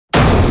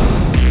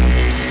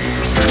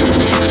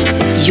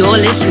You're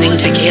listening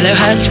to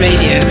Kilohertz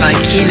Radio by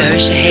Kilo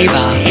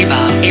Shaheba.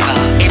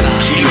 Kilo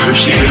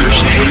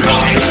Shaheba.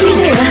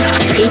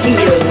 Kilohertz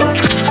Radio.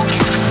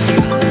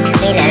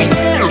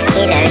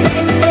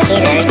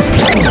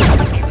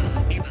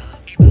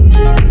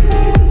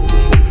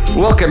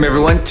 Welcome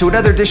everyone to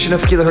another edition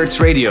of Kilohertz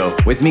Radio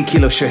with me,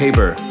 Kilo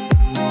Shahaber.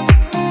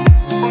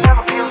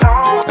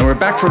 And we're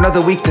back for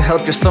another week to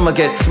help your stomach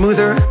get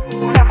smoother.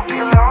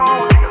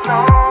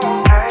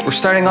 We're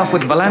starting off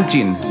with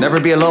Valentin, Never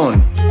Be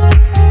Alone,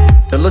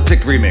 the Ludwig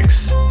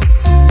remix,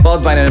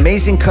 followed by an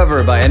amazing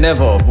cover by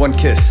Anevo of One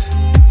Kiss.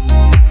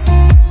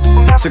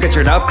 So get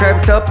your knob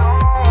cracked up,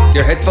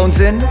 your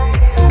headphones in,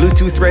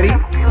 Bluetooth ready,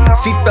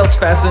 seatbelts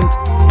fastened,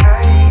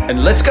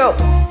 and let's go!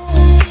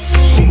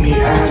 Meet me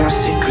at our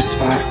secret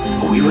spot,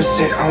 where we would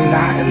sit all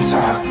night and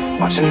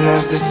talk, watching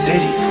as the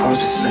city falls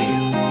asleep.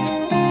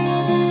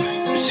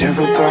 We serve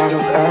a bottle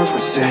of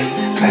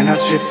rosé, plan our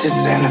trip to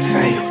Santa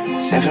Fe.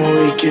 7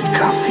 we get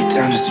coffee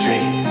down the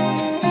street.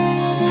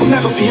 We'll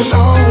never be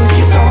alone,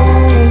 baby.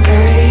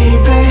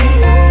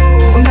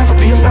 We'll never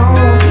be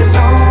alone,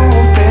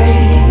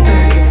 baby.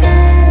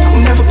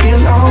 We'll never be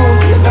alone,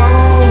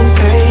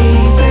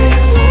 baby.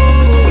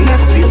 We'll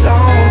never be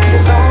alone,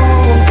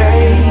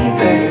 baby.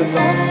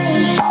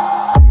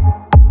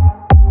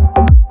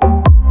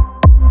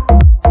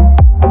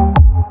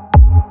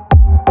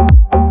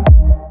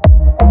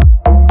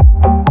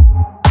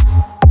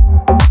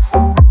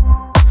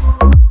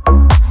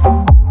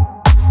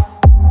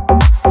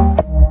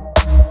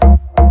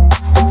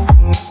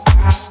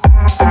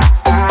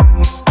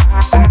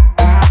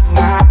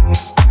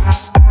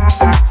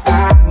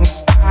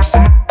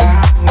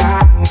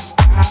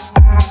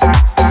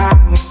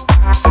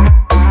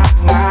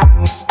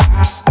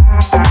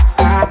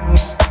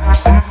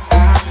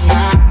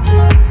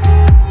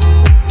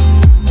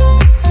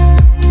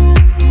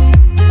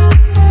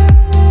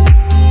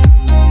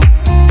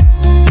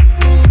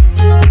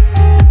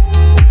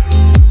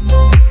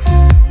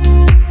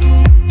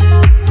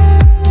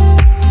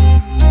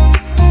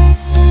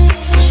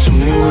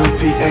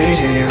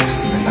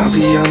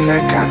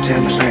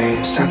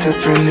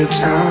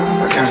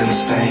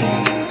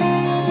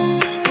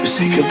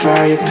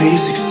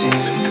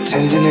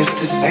 Pretending it's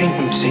the same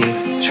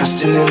routine,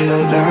 trusting in the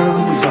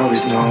love we've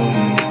always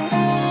known.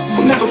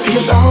 We'll never be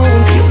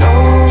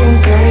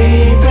alone,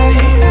 baby.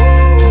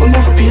 We'll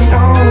never be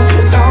alone,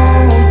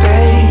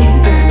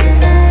 baby.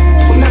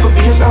 We'll never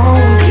be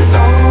alone,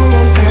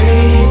 baby.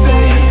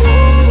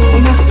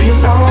 We'll never be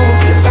alone,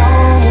 baby.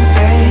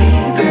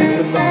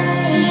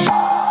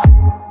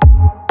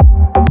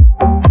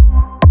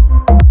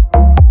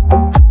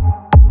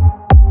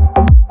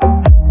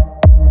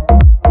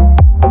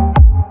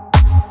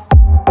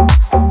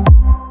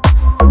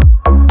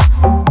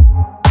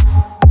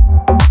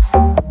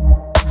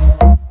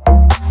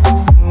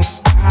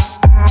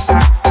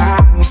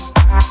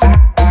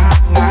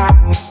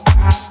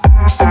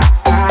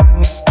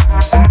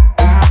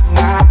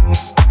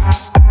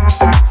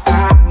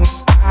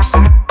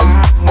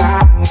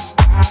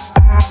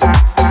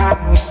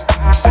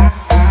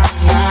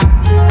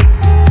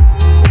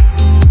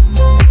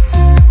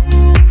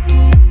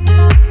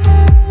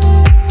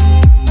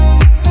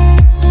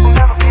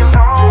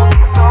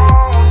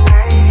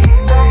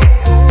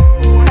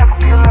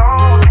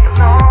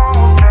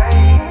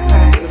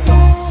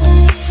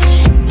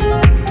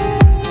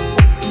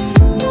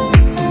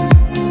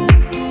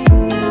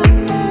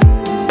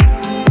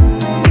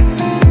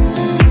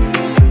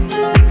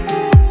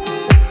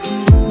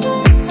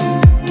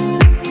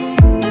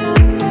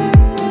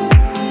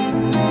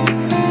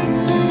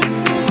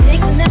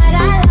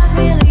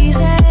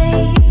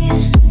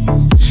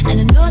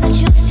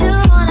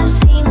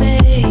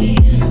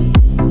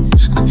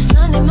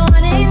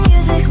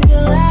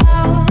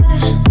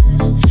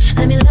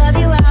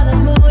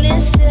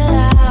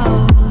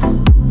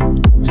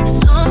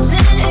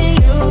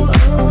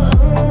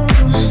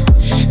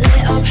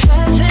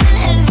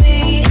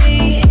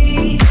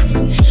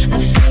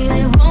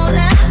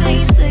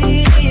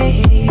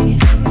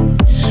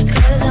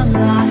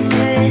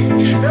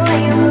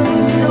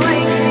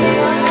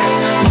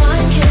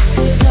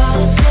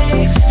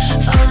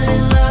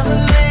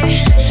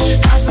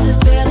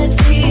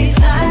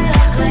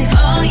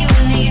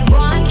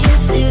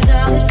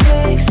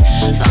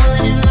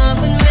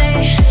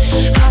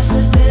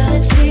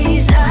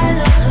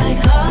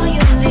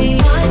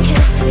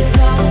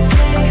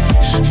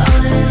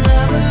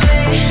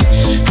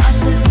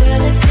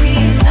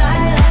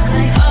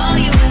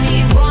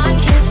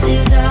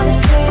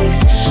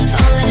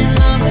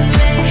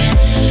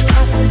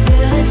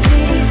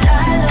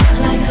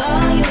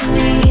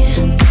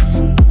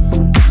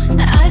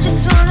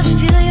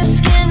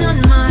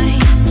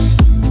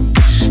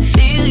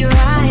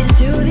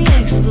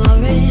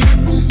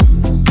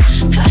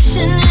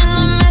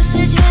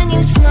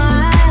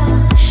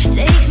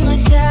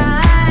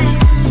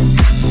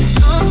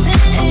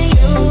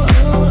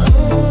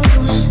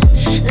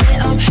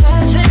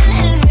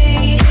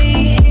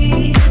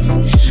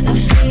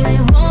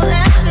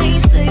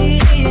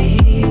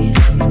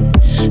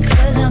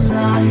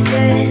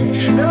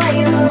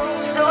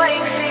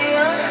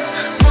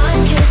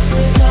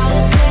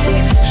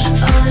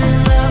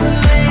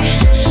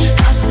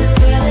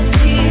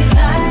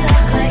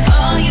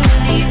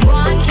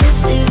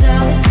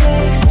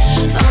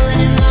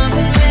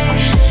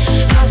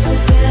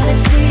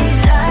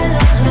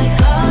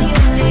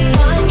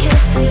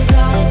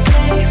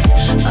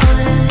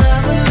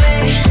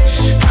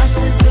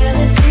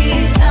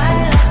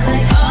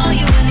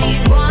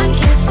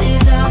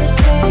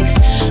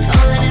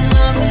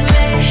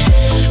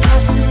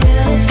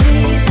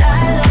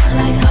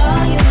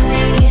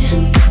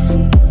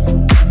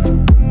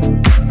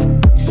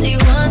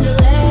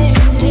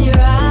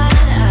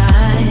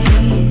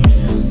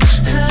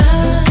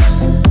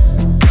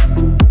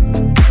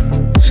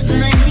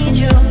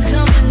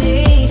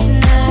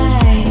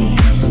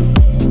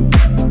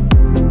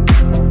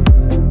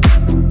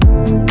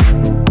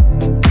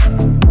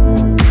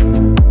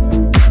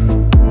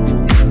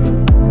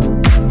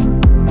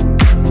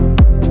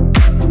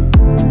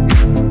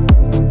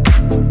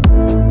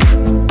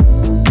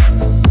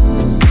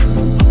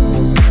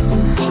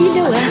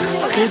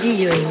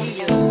 Radio.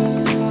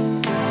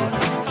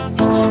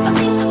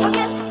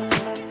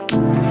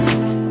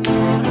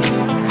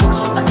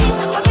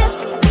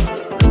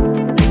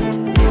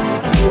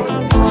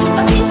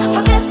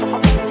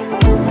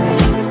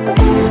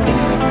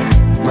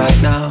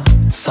 Right now,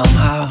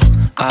 somehow,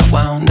 I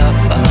wound up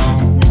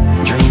alone,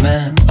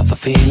 dreaming of a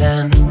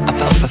feeling I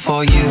felt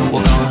before you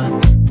were gone.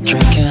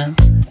 Drinking,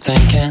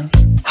 thinking,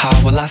 how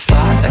will I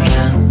start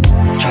again?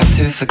 Try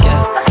to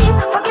forget,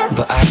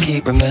 but I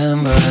keep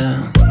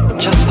remembering.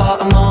 Just for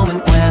a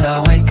moment when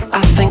I wake,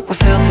 I think we're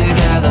still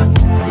together.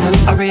 Then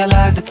I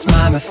realize it's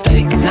my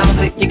mistake, now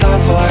that you're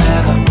gone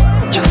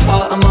forever. Just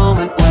for a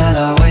moment when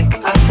I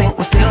wake, I think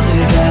we're still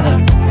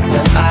together.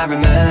 Then I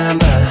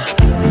remember,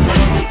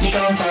 now that you're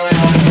gone forever.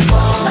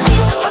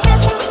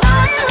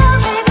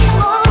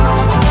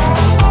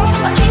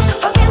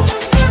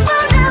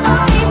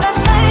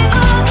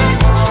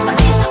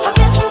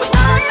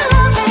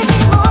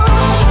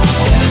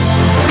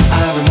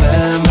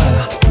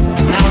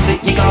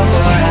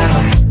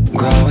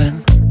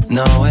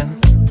 Knowing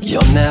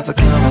you're never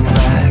coming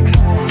back.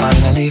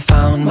 Finally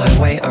found my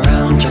way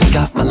around, just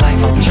got my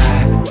life on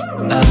track.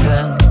 And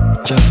then,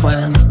 just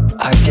when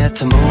I get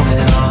to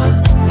moving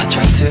on, I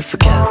try to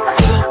forget,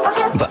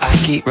 but I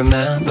keep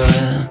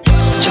remembering.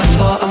 Just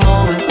for a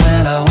moment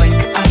when I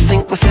wake, I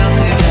think we're still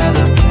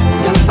together.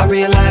 Then I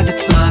realize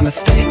it's my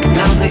mistake,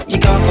 now that you're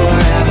gone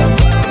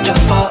forever.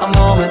 Just for a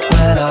moment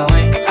when I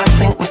wake, I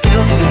think we're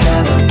still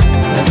together.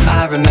 Then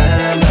I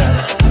remember,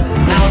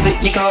 now that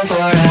you're gone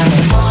forever.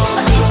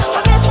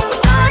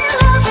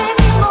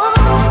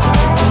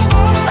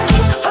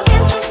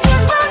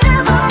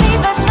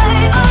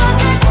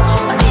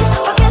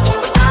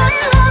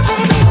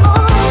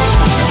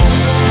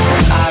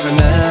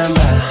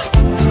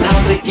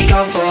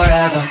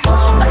 Forever.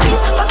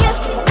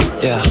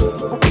 Yeah.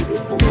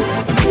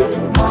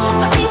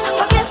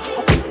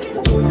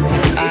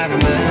 I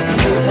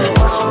remember.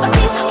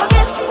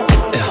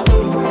 Yeah.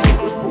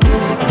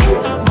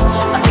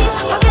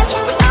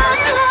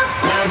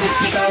 Now that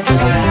you go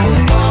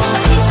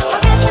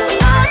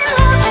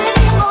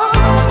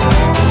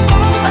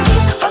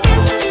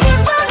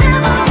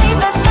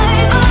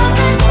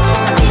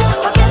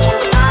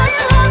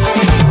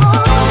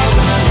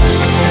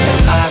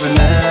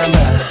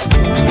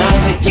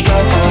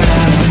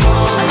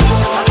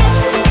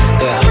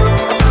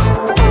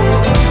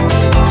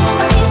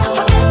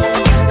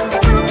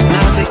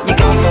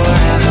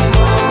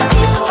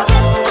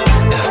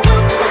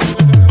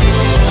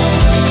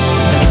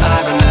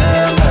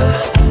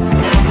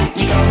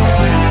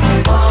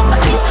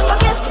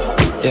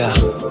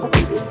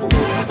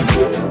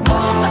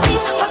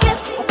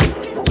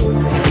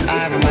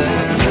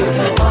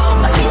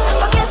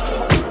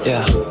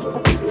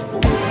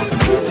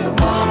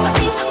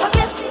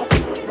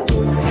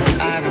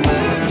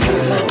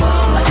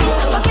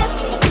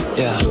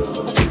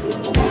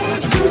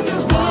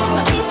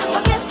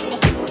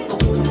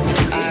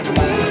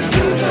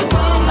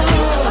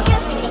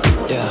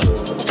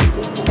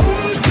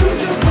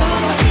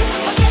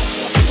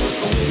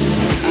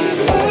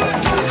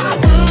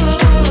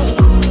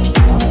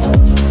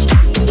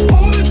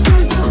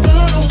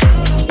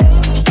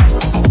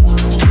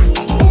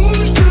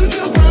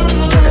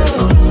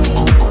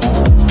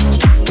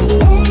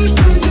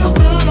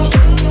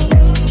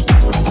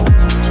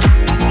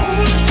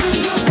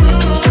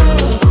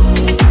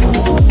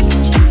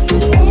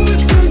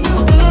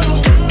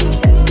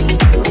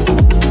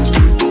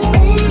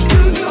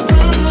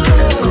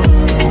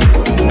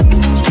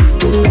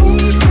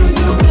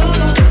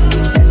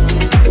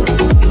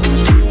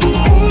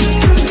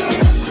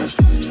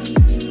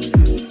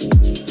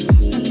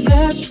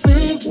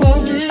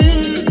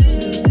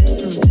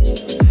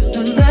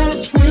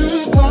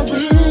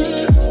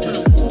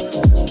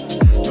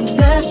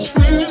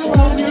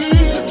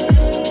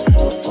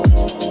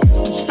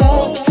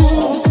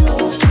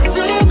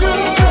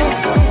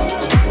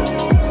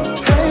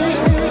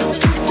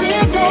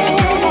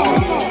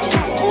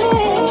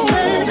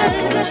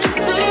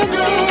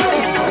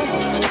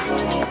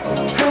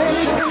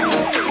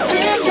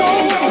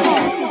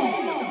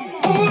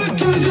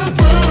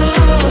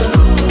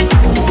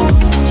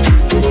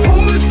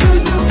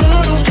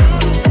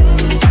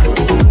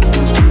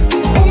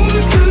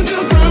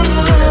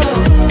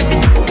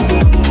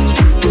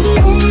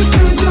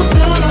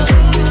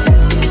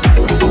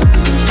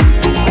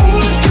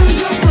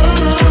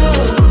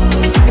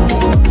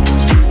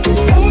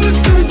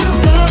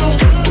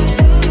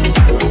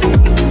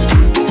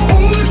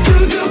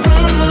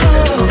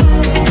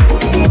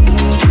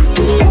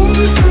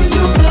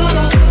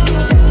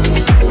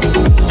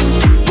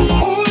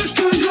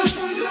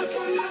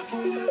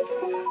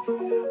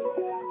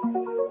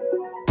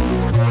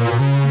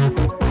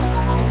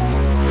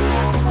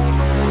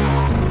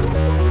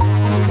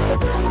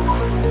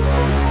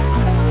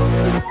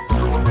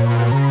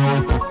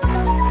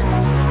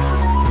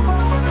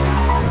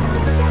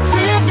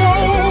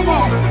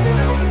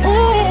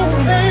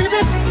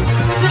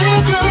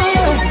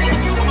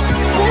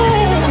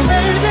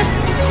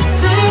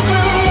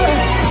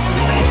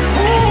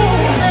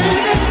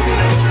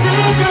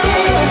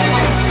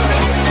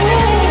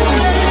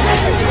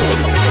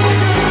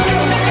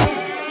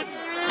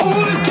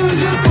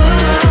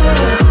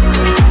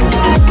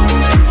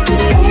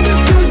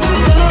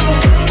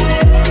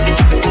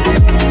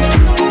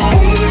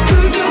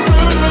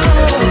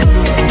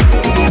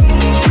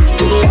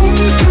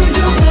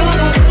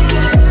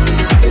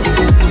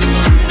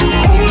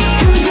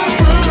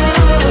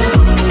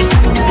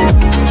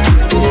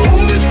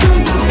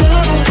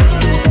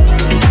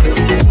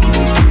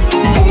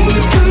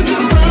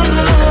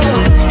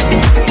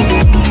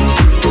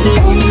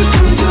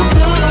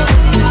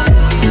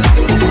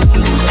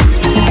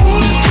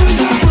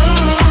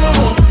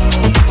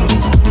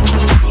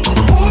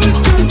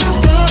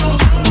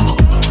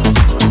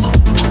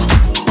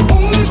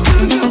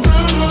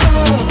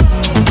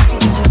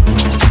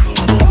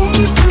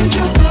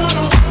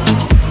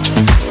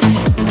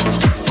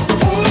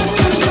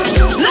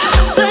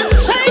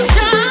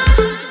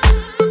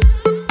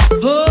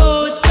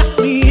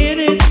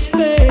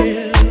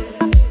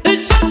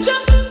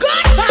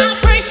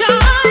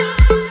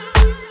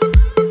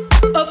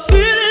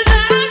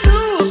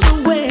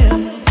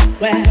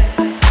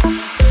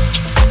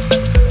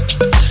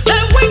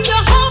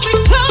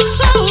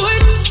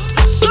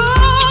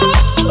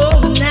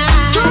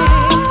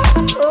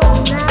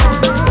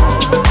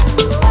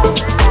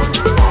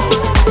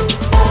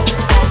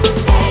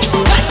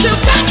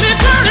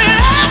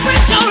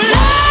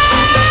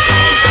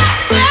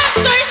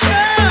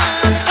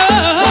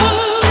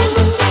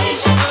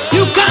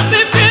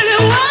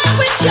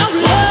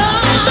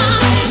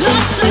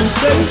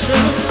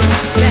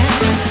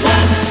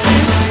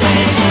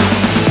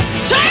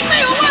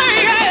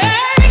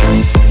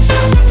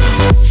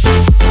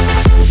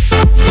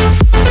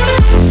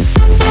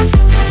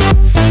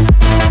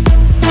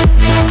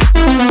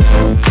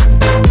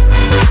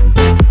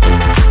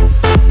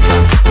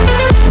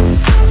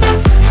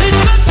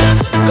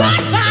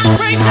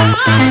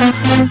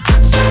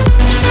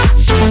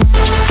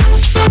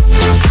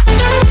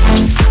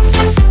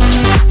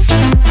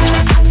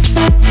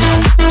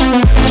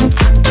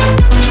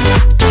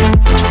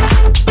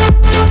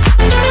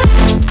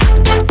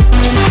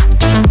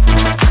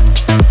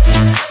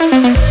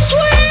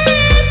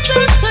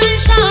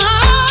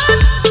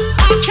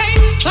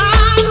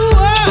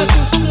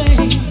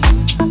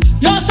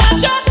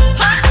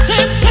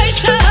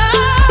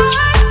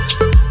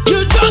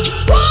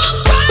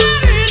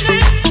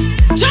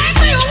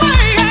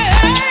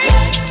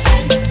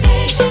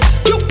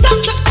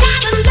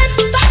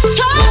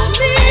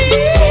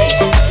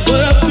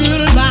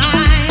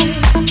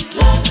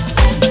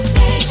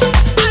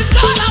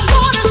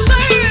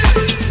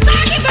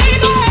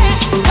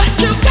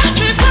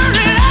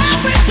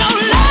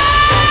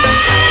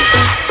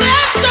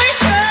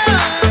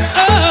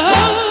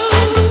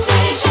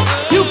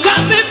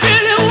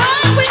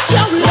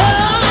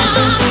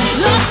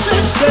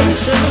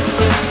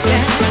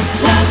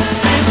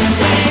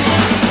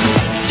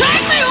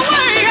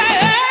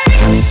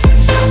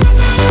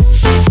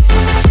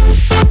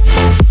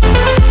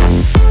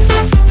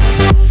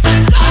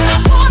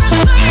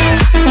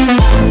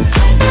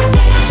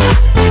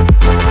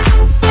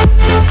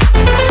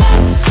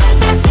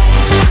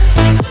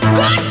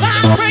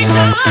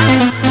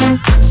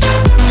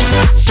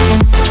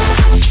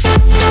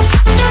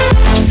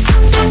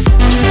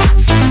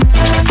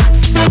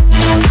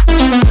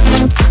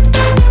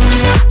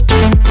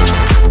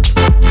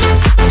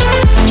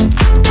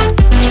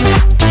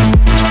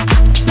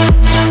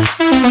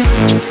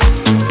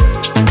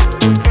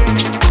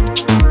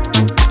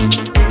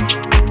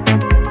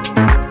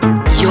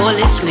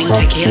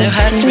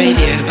Kilohertz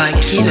Radio by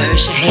Kilo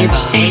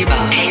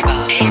Shaheba.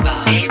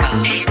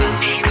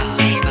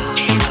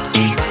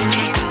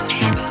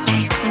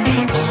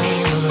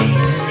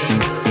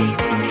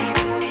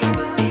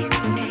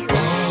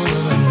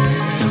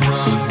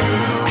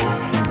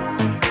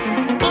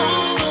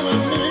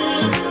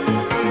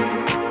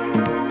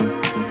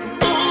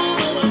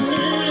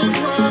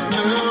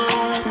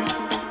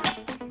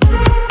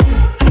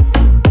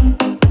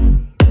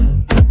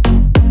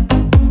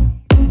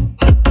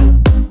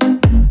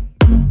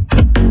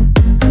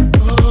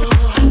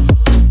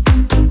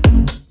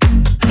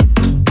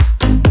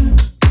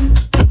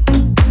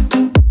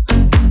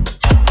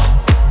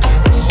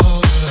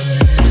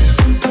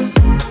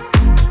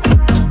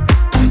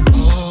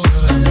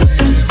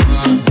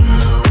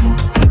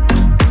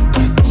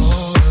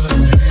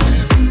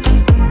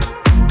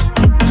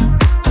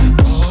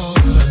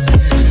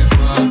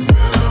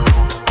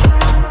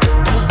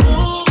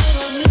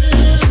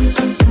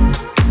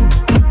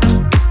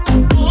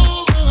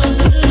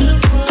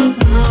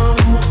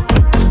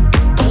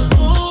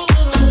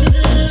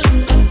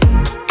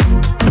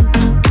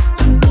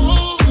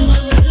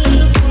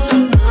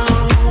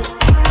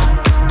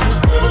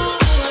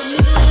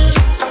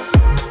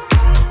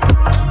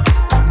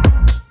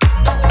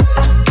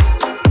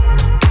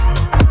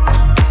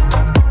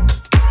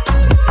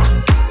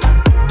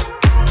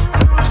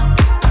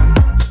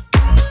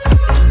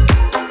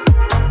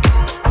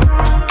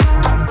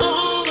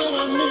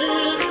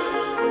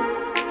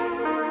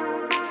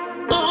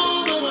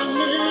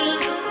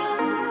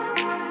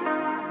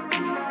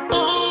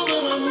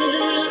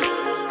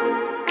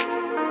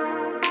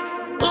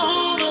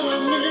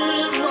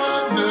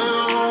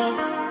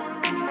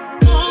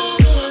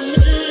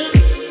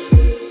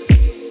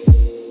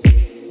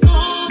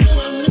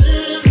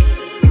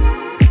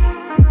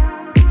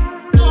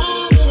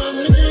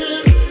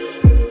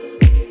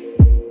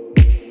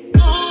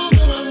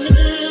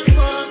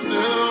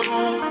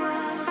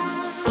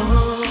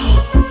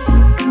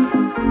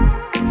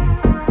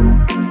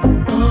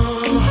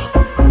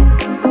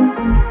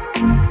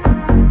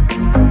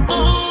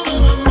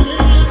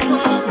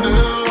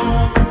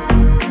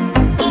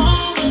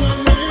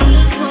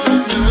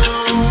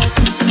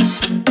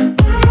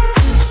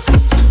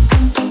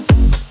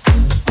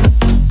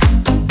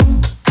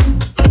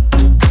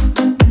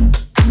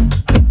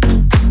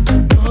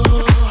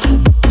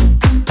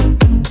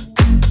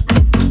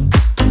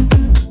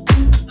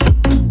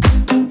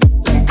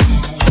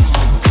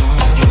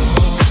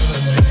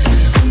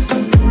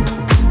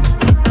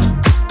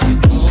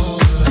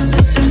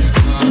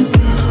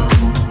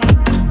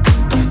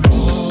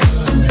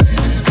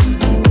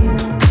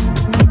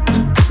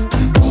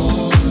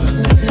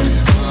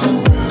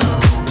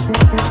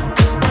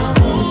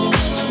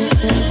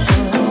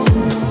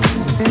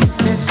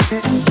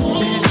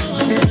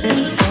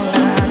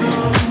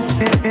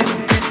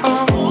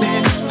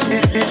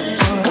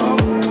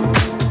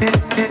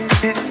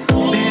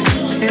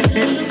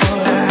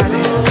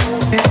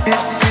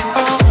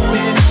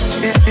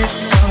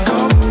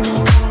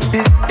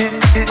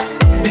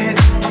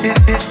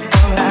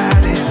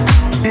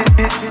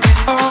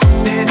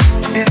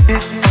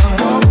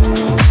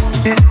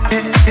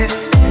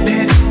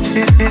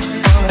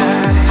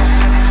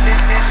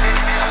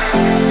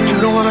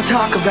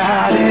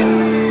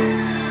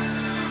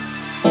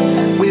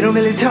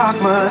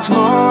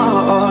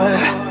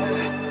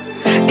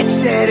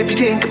 bad if you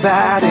think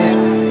about it.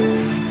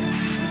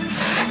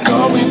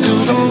 Going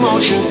through the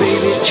motions,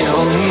 baby,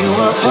 tell me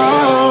what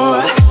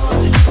for.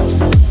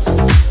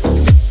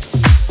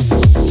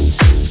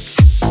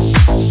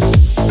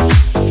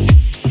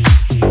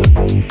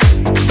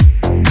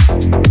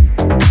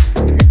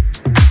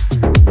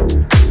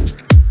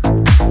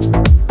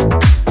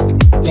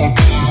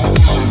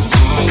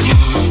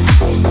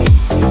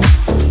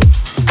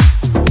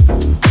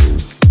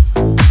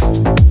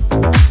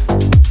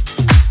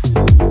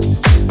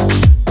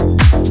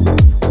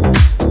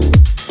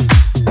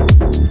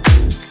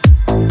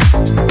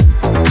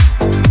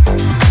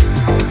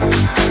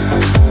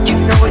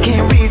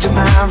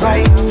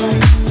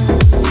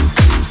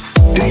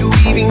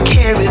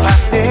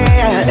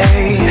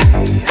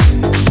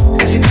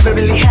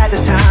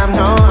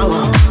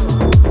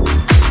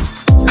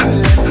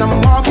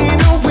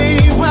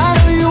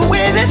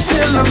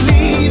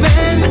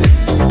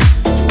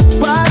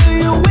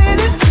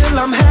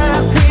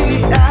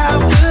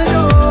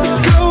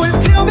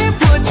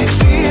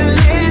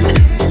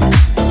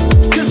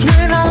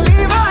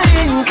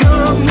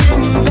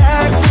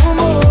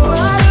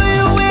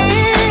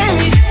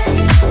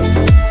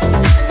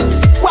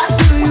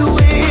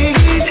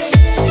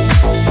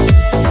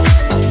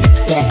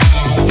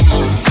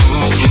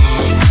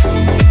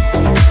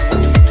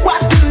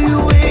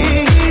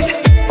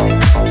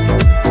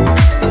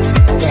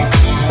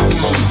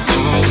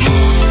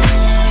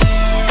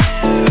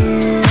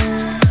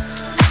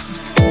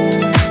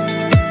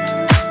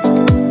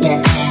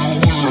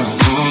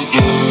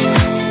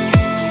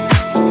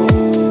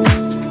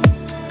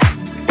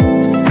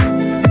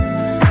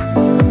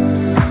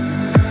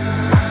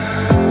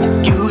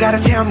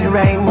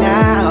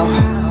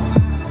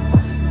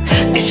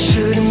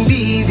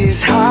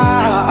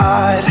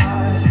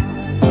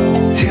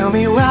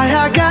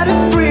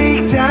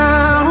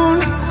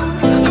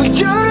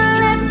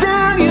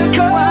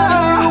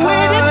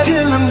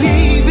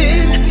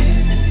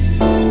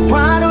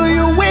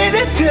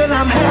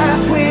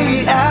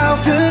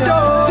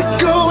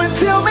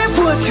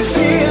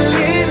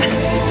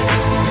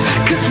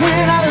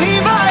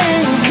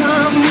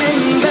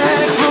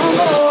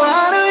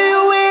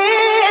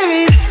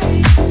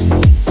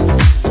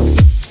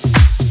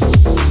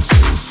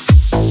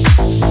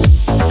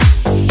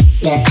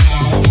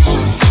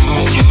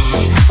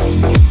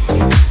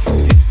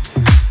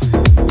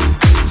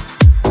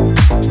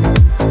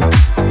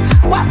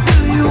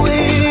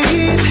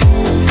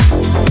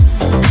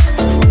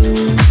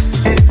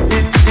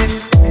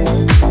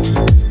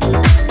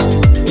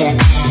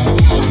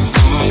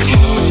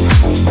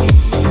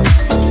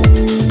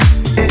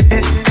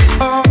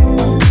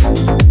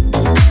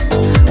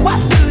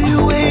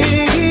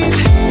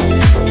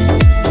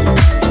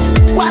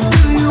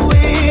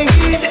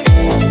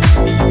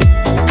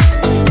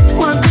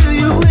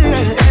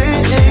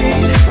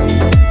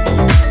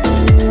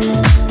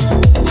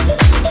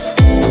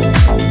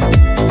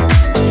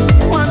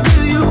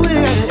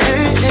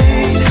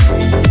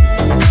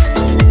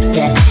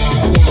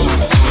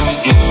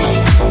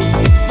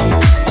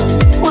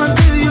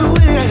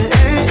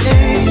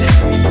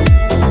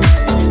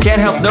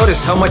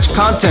 How much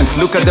content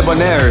Luca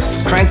Debonaire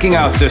is cranking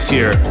out this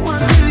year.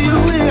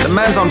 The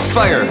man's on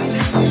fire.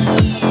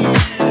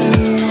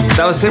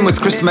 That was him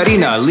with Chris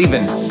Marina,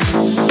 Leavin'.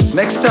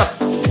 Next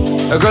up,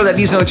 a girl that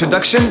needs no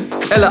introduction,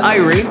 Ella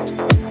Irie,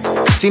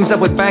 teams up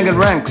with Bang &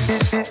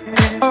 Ranks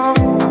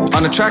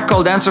on a track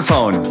called Answer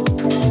Phone.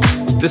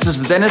 This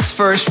is the Dennis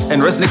First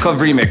and Resnikov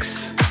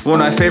remix,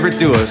 one of my favorite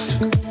duos.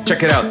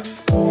 Check it out.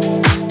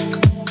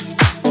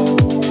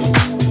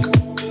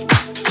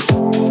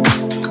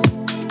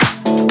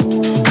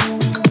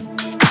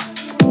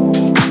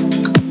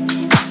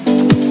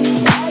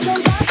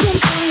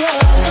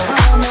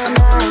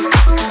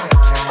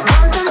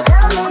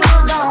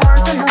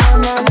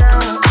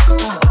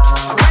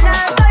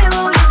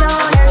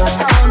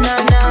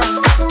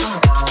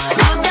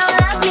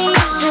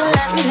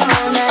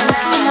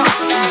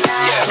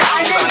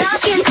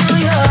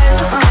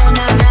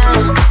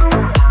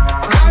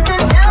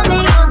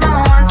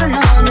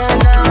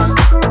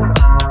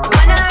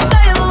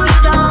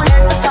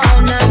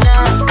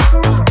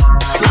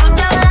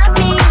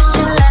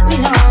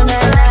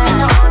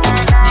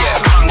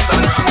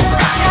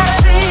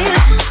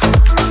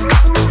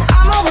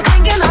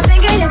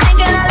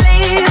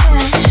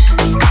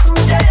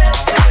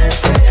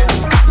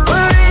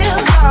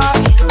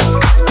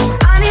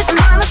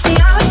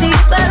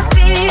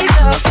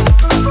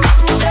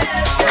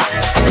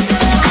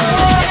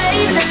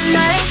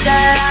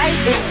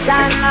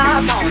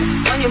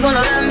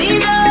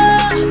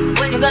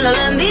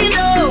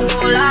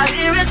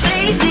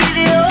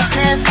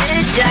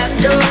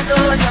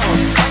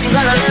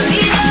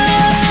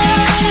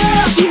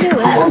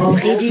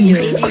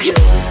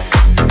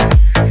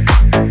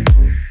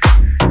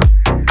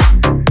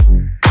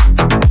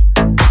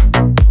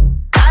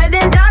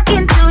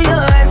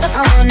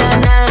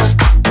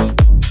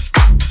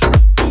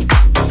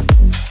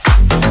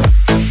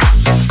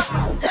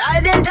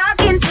 I've been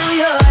talking to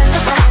you.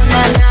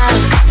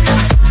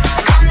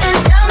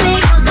 Something tell me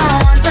you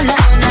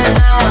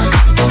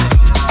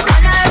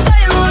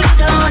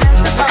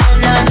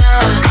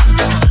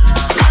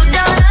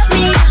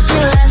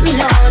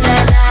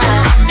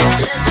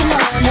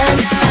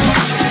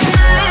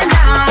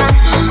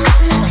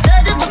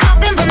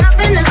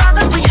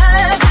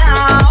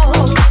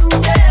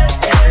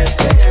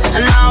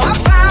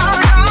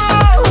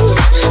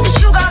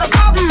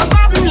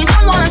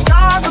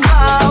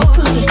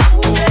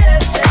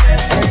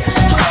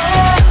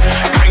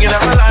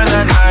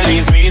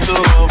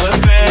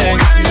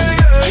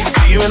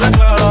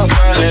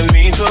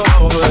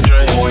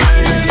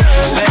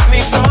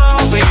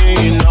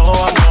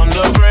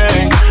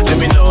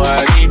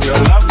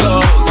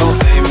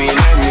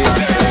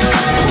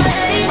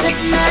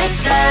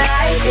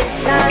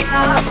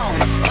inside my phone.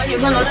 When you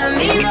gonna let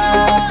me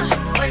know?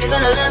 When you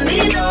gonna let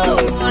me know?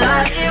 All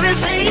I hear is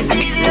please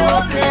leave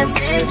your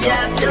message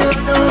after the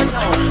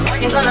tone.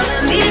 When you gonna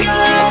let me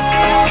know?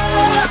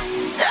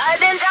 I've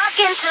been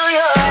talking to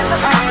your answer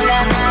phone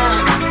now.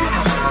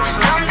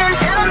 Something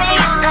tell me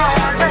you don't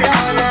want to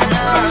know,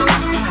 no.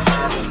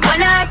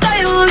 When I call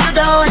you, you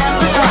don't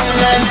answer phone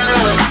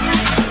now.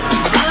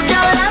 You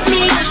don't love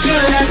me, you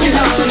should let me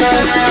know, no.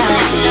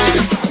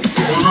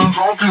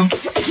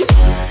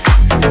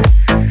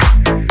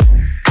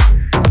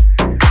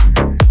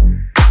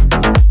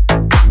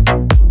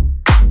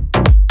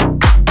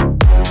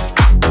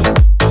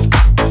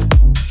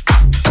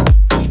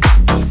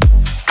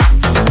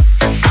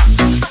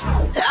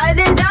 I've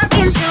been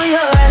talking.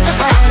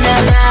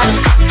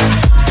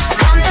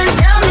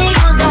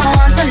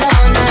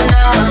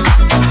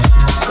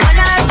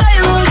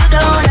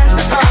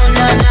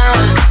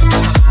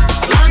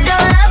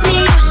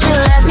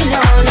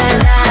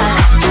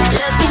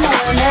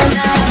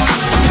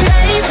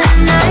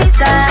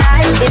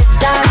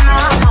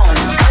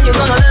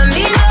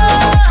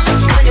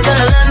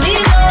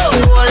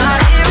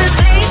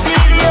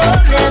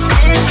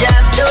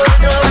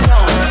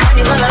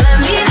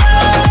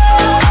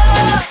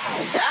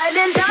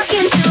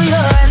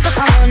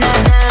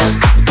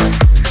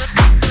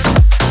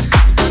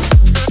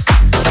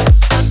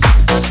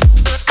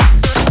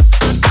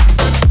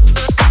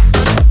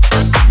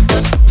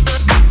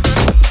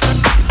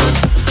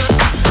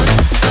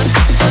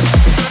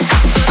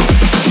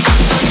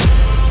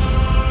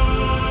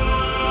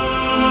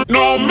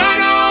 No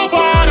matter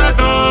what I've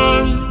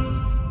done,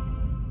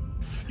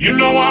 you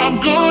know I'm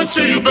good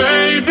to you,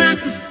 baby.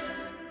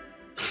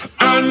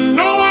 I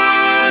know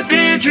I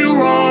did you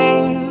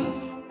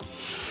wrong,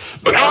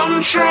 but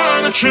I'm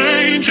trying to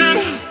change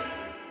it.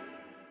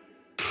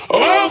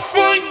 Oh,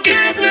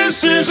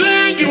 forgiveness is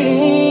in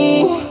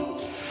you.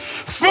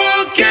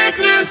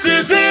 Forgiveness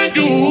is in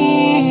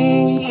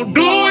you.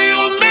 Do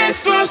you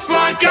miss us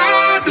like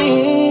I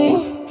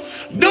do?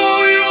 Do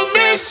you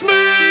miss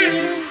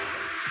me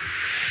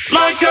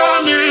like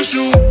I miss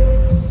you?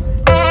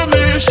 I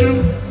miss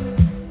you.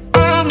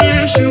 I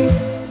miss you.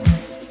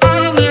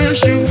 I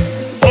miss you.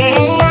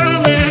 Oh, I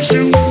miss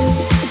you.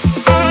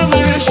 I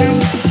miss you.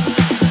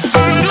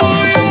 I know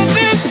you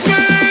miss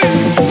me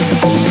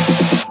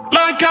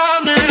like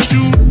I miss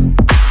you.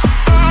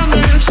 I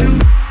miss you.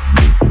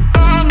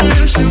 I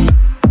miss you.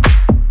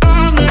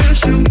 I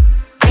miss you.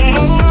 Oh,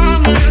 I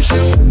miss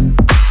you.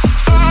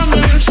 I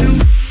miss you.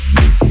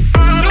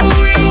 I know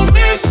you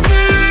miss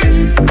me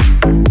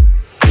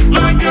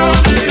like I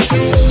miss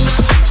you.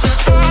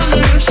 I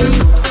miss you.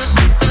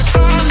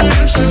 I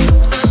miss you.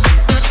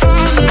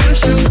 I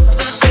miss you.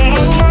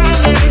 Oh, I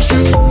miss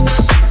you.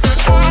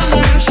 I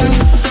miss you.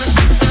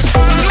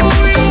 I know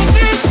you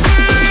miss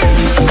me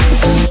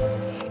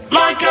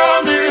like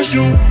I miss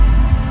you.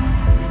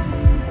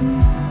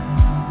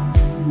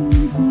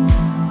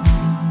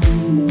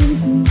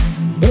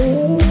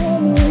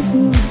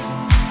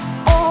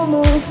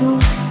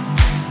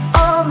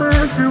 I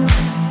miss you.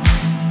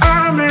 I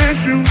miss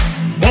you.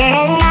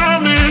 Oh, I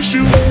miss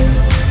you.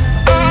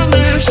 I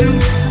miss you.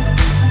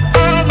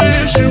 I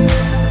miss you.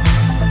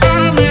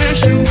 I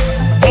miss you.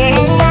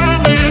 Oh, I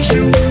miss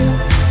you.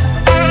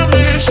 I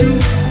miss you.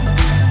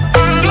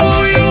 I know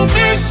you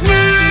miss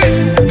me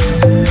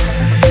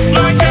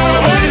like I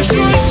miss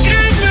you.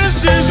 Forgiveness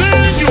is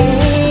in you.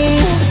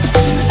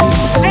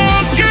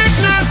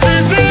 Forgiveness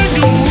is in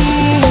you.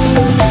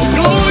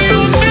 Do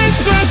you miss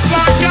us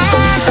like I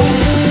do?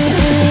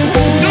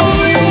 Do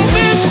you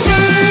miss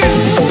me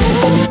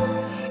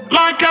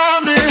like I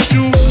miss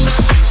you?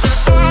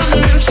 I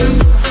miss you.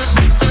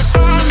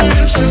 I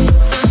miss you.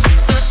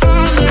 I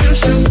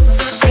miss you.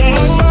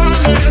 Oh, I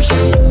miss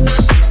you.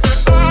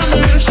 I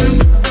miss you.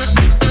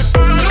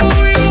 I know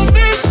you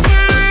miss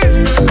me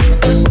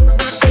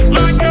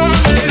like I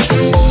miss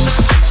you.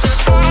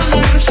 I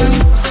miss you.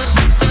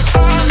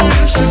 I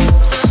miss you.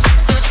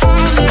 I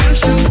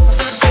miss you.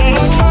 Oh,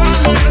 I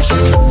miss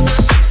you.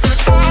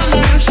 I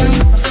miss you.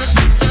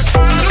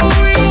 I know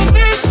you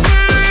miss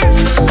me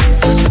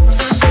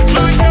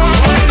like I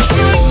miss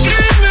you.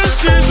 Forgiveness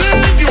is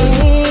in you.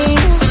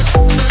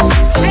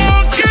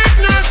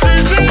 Forgiveness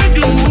is in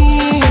you.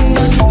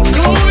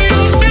 Do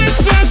you miss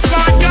us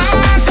like I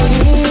do?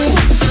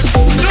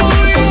 Do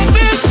you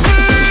miss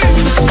me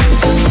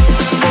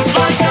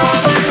like I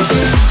miss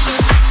you?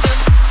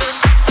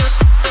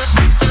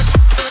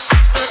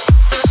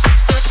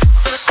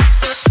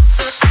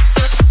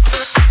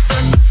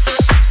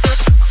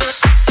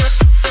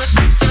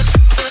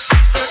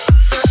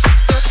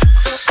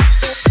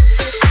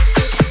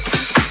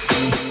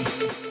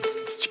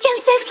 She can't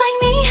sex like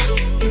me.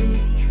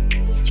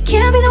 She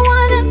can't be the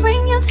one that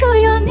bring you to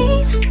your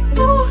knees.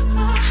 Ooh,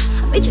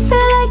 I made you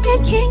feel like a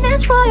king,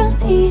 that's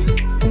royalty.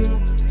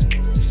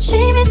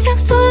 Shame it took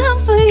so long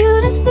for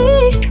you to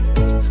see.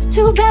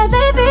 Too bad,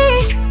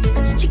 baby.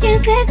 She can't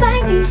sex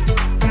like me.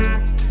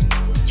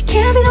 She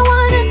can't be the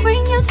one that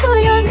bring you to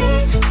your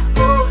knees.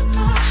 Ooh,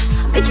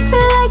 I made you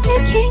feel like a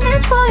king,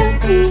 that's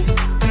royalty.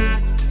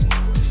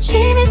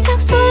 Shame it took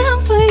so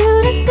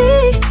to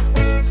see.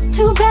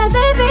 Too bad,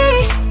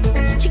 baby.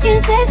 She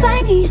can't sex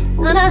like me.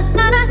 Na na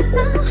na na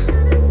na.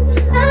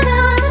 Na na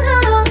na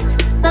na.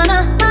 Na na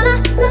na na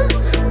na.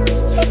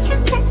 She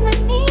can't sex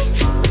like me.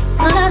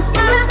 Na na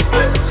na na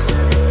na.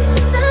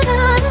 Na na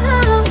na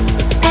na.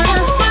 Na na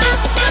na na.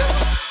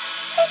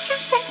 She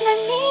can't sex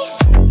like me.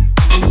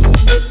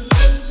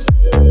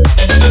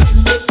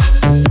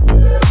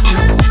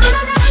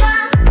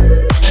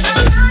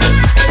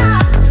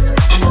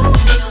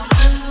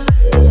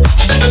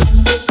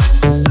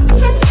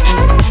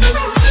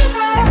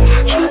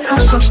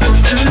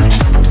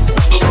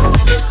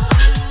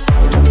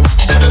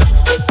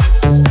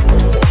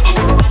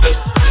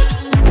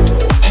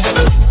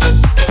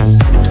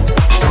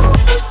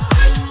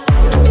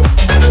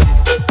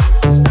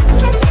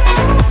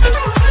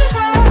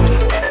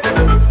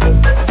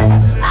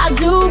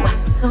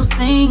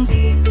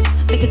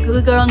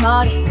 Girl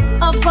naughty,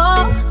 up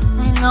all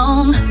night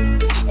long,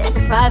 like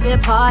a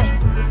private party.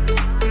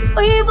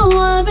 Or even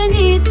one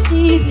beneath the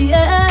sheets,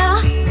 yeah.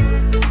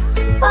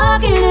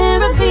 Fucking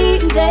and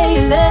repeating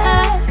daily.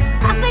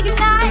 I say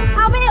goodnight,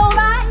 I'll be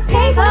alright.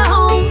 Take her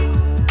home.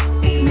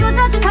 You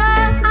touching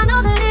her, I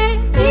know that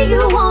it's me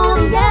you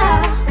want,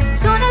 yeah.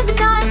 Soon as you're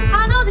done,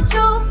 I know that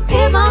you'll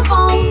hit my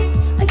phone.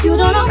 Like you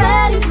don't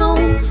already know,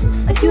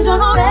 like you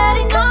don't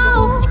already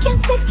know. She can't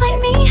sex like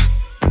me.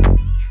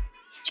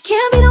 She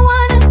can't be the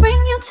one to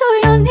bring you to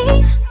your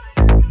knees.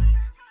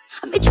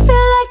 I made you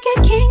feel like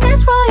a king,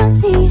 that's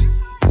royalty.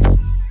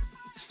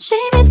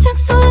 Shame it took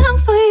so long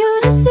for you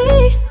to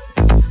see.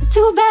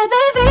 Too bad,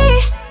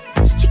 baby.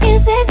 She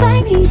can't sex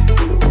like me.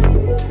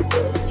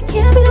 She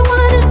can't be the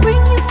one to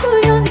bring you to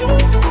your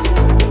knees.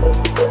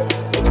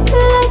 Made you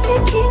feel like a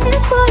king,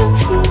 that's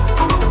royalty.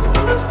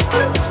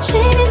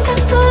 Shame it took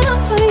so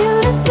long for you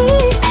to see.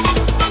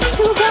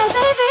 Too bad,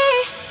 baby.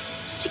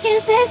 She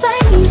can't sex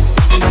like me.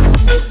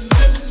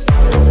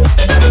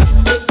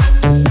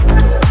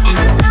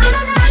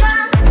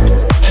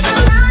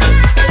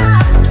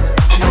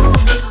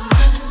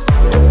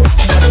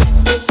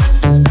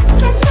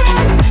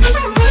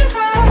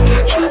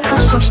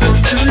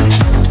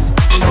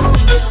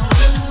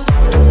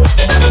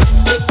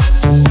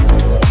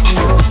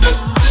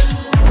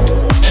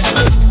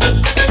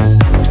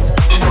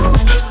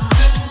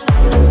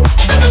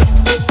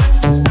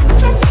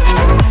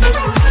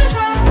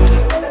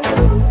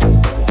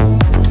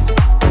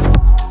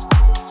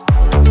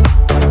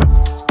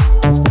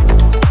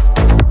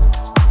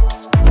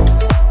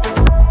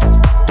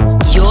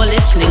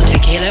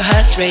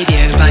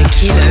 Radio by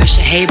Kilo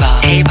Shaheba.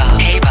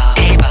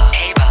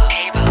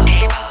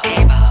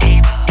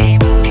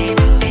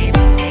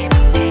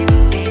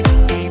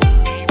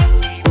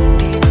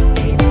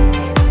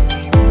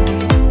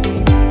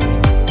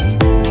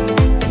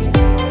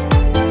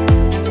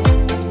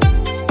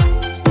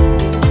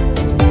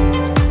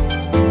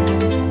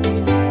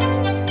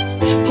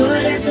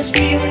 What is this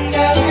feeling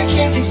that I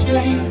can't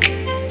explain?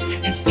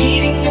 It's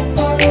eating up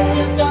all of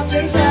the thoughts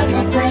inside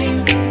my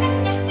brain.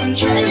 I'm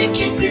trying to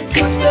keep it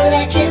close, but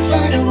I can't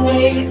find a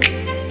way.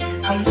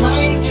 I'm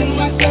lying to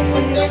myself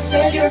when I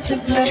said you're to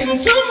blame. Can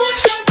someone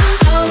help me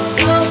out?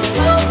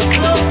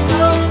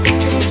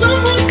 Can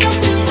someone help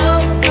me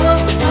out?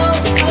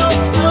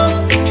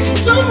 Can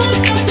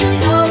someone help me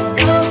out?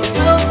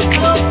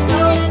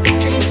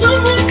 Can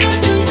someone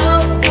help me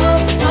out?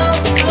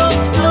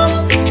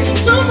 Can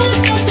someone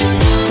help me?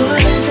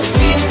 What is this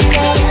feeling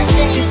that I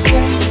can't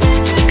explain?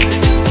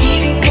 It's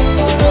eating up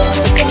all of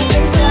the thoughts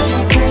inside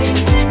my brain.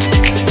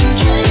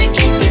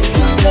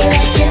 But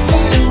I can't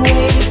find a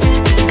way.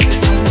 I'm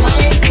lying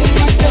to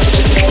myself and I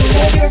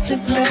said you're to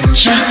blame.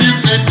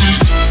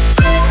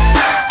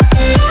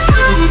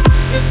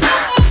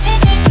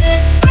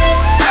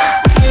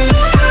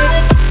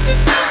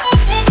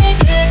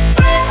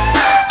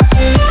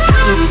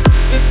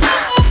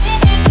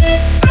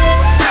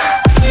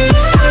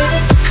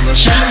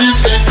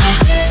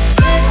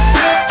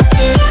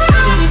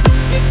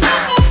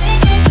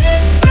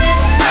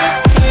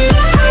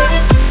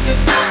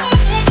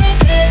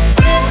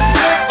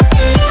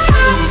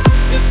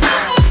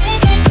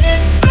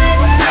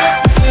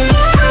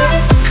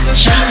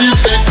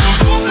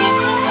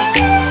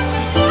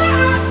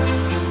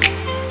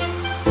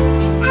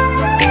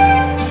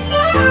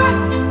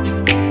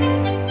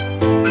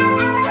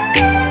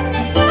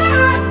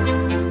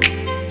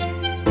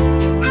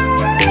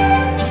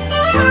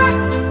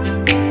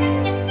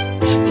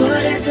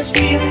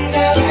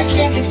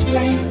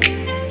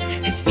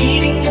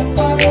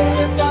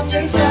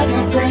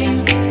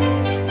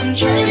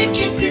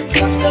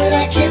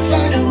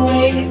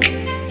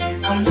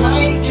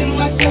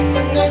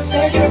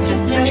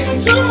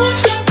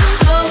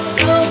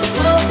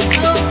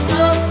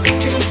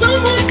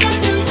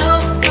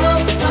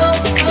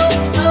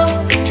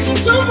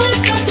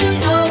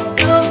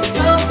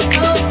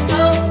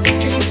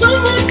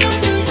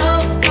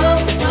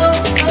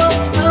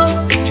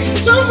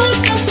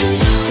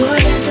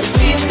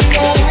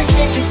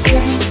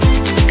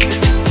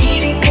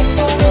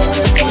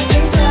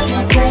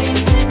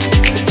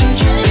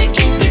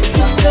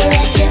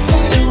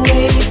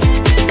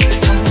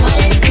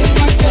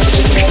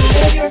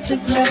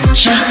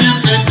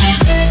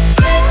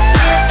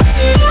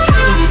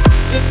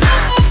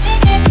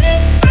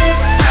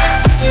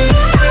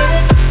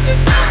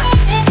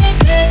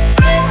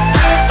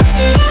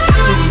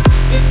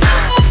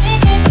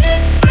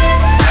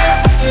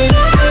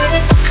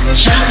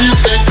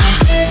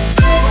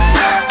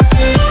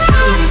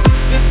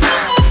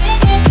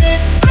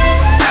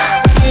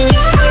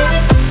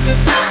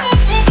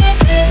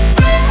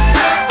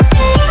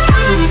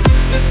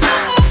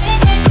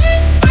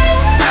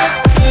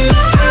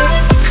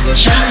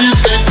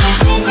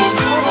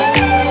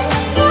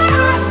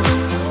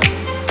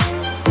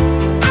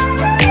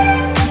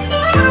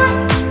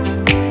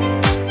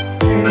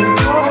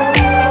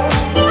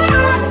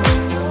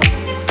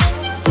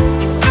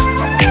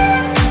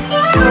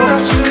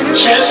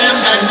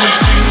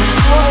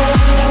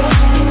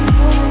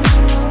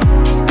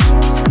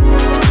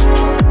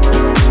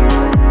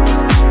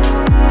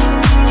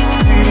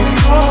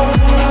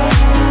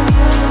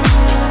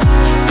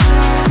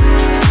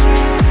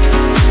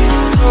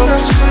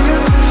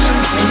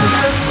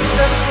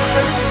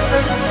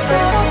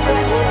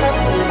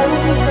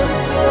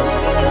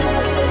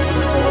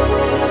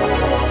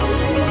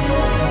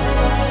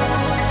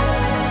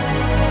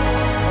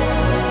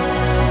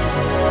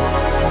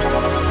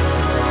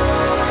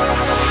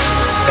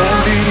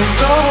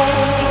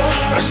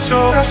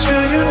 I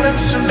feel you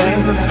next to me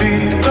and the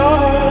beat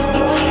on.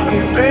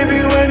 Hey baby,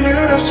 when you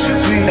rescue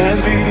me and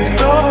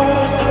beat on.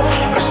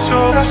 I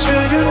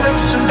feel you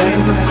next to me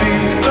and the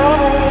beat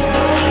on.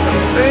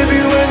 Hey baby,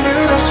 when you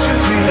rescue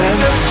me and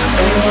next to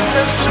me,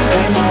 next to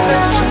me,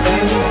 next to me,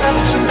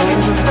 next to me,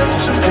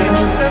 next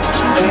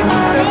to me,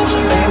 next to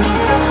me,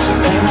 next to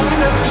me,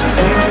 next to me, next to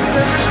me,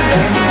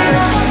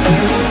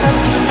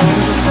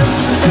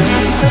 next to me,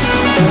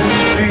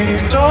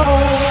 beat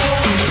on.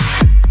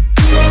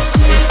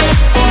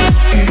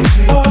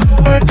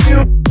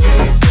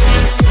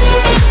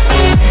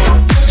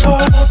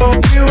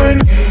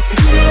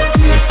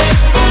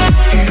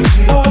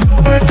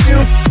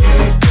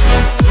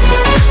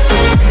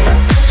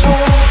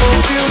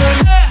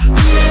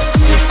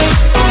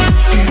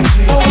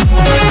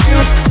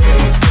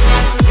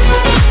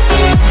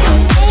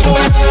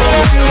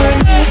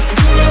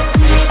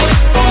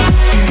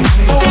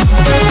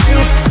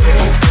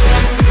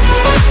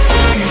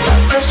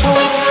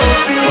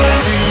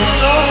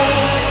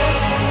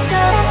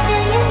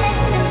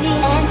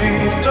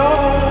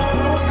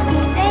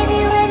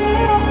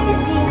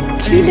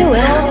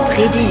 Kilohertz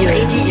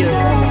Radio.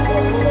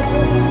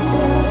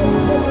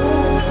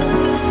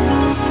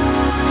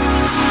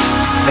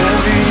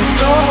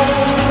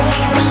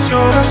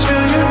 I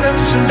feel you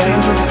next to me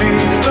and the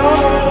beat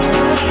on.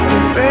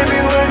 And baby,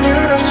 when you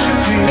rescue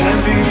me and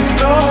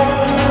beat on.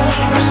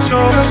 I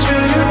feel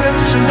you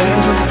next to me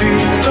and the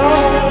beat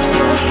on.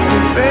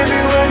 And baby,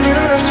 when you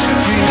rescue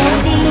me and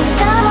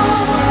beat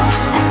on.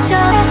 I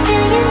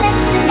feel you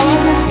next to me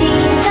and the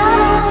beat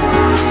on.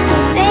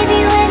 And baby,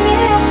 when you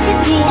rescue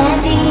me and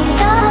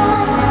beat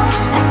on.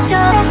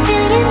 I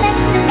feel you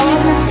next to me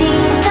and the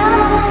beat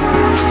on.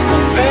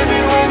 And baby,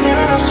 when you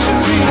rescue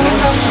me and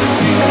rescue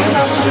me and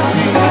rescue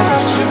me and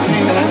rescue me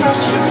and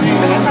rescue me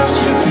and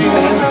rescue me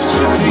and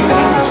rescue me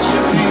and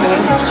rescue me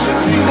and rescue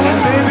me and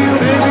baby,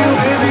 baby,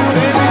 baby,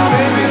 baby,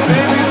 baby,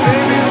 baby,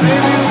 baby,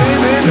 baby,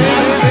 baby,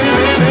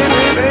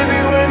 baby, baby,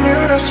 when you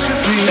rescue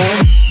me and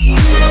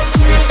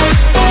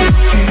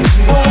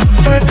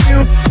when you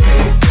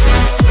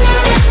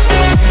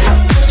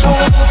it's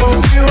all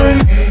about you and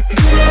me.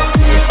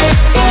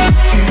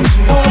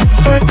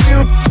 When you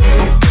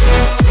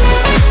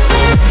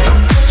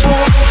it's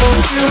all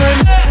about you and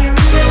me.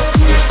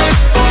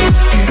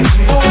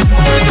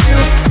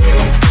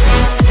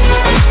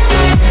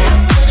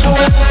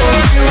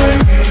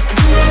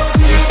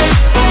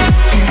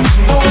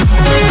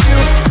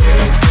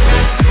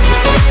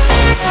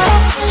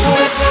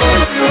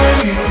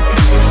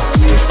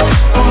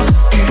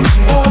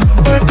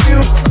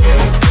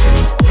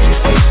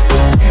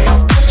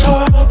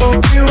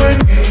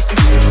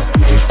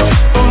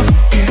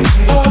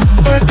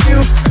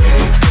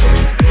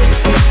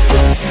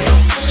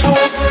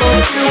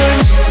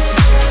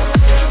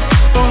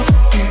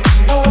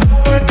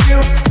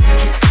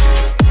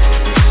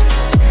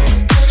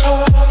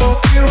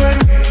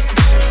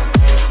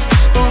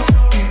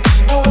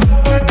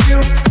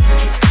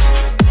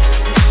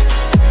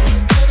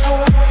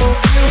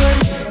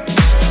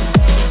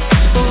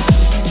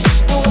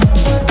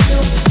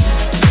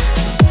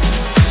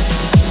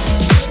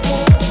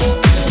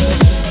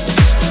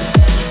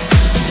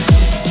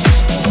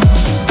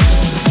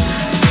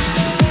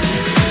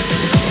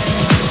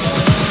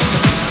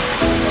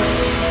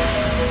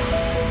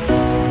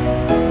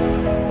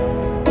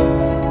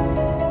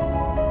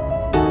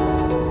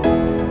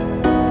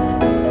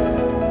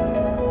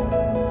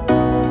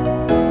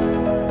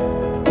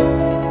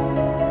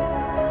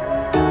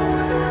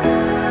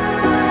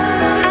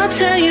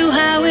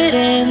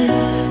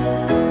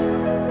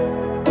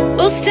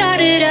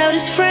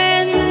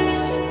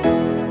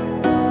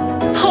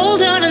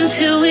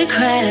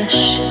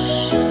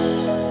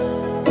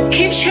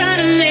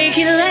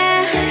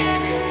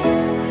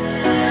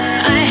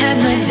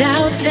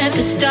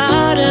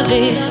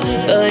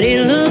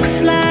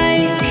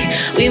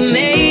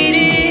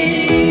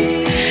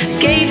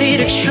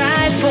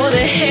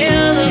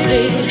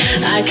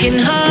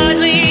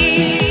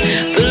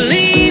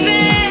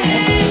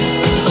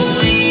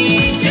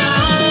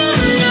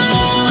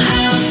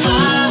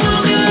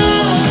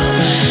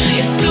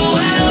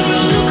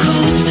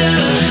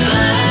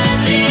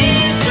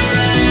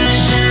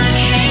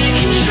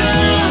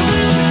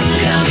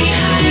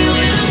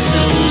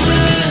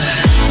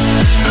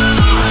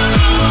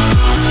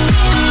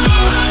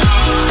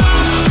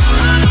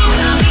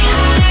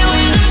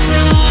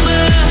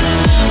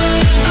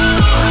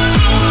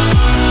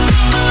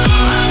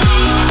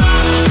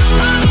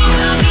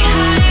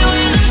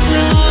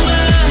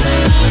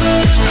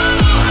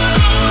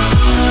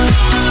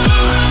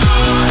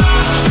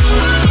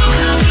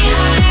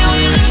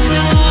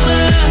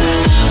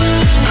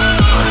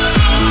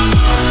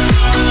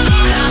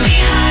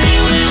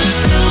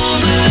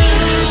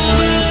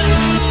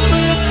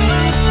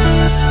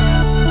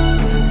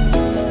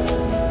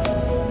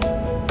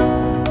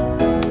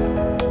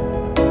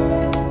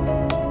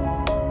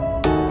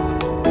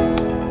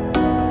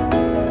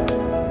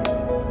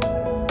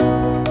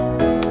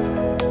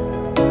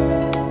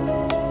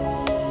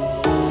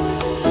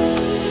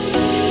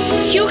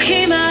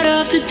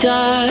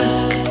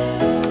 dark,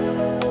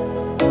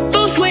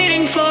 both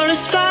waiting for a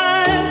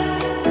spark.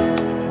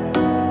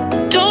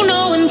 Don't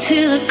know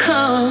until it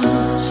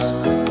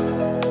comes.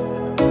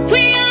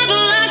 We are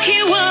the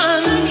lucky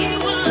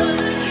ones.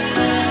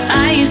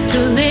 I used to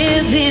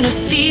live in a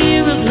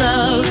fear of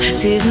love.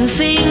 Didn't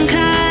think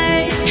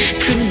I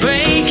could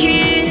break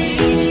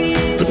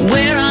it, but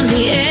we're on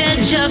the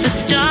edge of the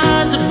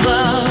stars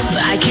above.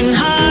 I can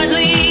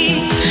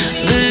hardly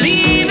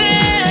believe it.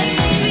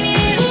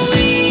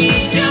 We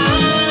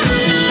don't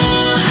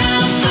know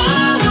how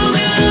far we'll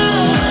go.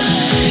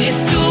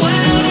 It's a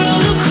wild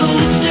roller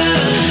coaster,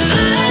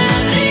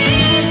 but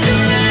this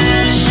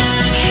rush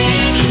I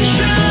can't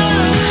control.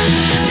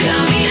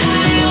 Got me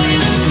high when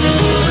I'm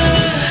sober.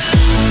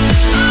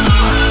 Got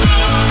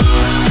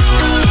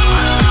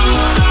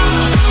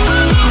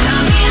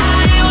me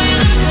high when I'm sober. Got me high when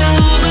I'm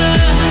sober.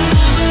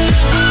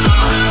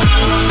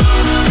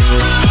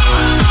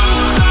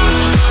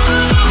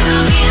 Got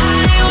me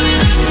high when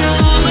I'm sober. Got me high when I'm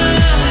sober.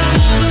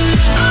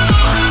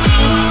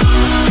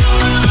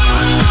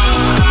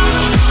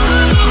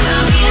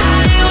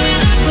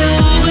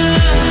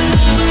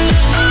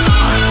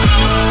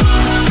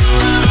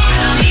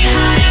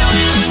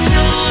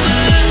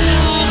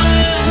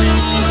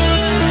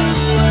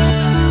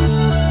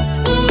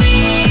 We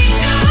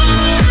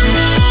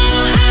don't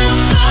know how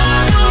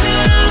far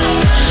we'll go.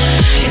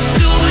 It's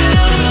a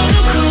wild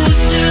roller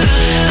coaster,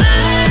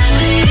 but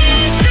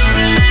this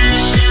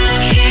rush I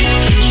can't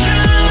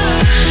control.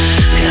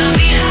 Got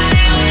me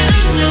high when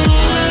I'm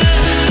sober.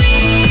 We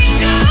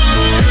don't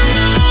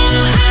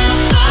know how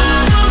far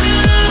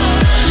we'll go.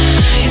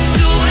 It's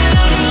a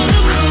wild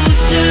roller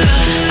coaster,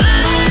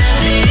 but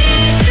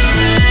this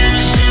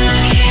rush I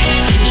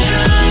can't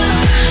control.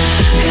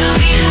 Got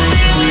me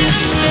high when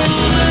I'm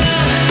sober.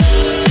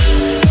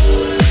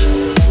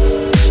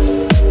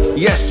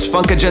 Yes,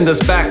 Funk Agenda's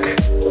back,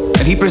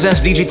 and he presents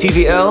DJ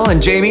TVL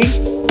and Jamie.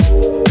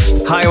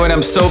 High when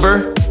I'm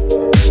sober.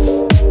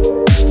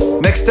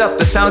 Next up,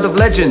 the Sound of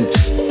Legend.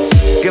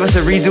 Give us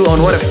a redo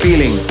on What a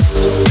Feeling.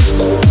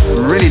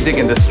 Really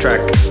digging this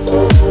track.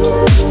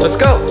 Let's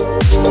go.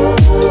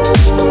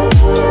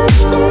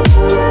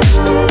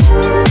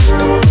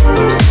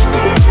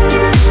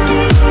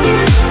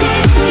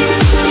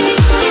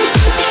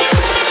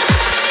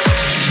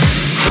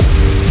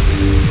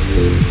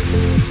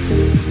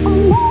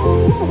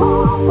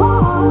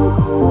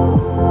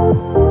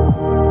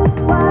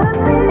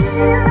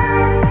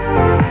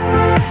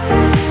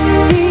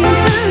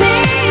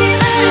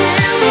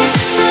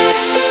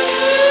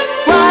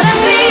 What a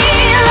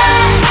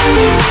feeling,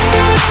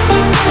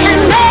 can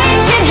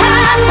make it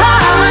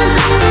happen.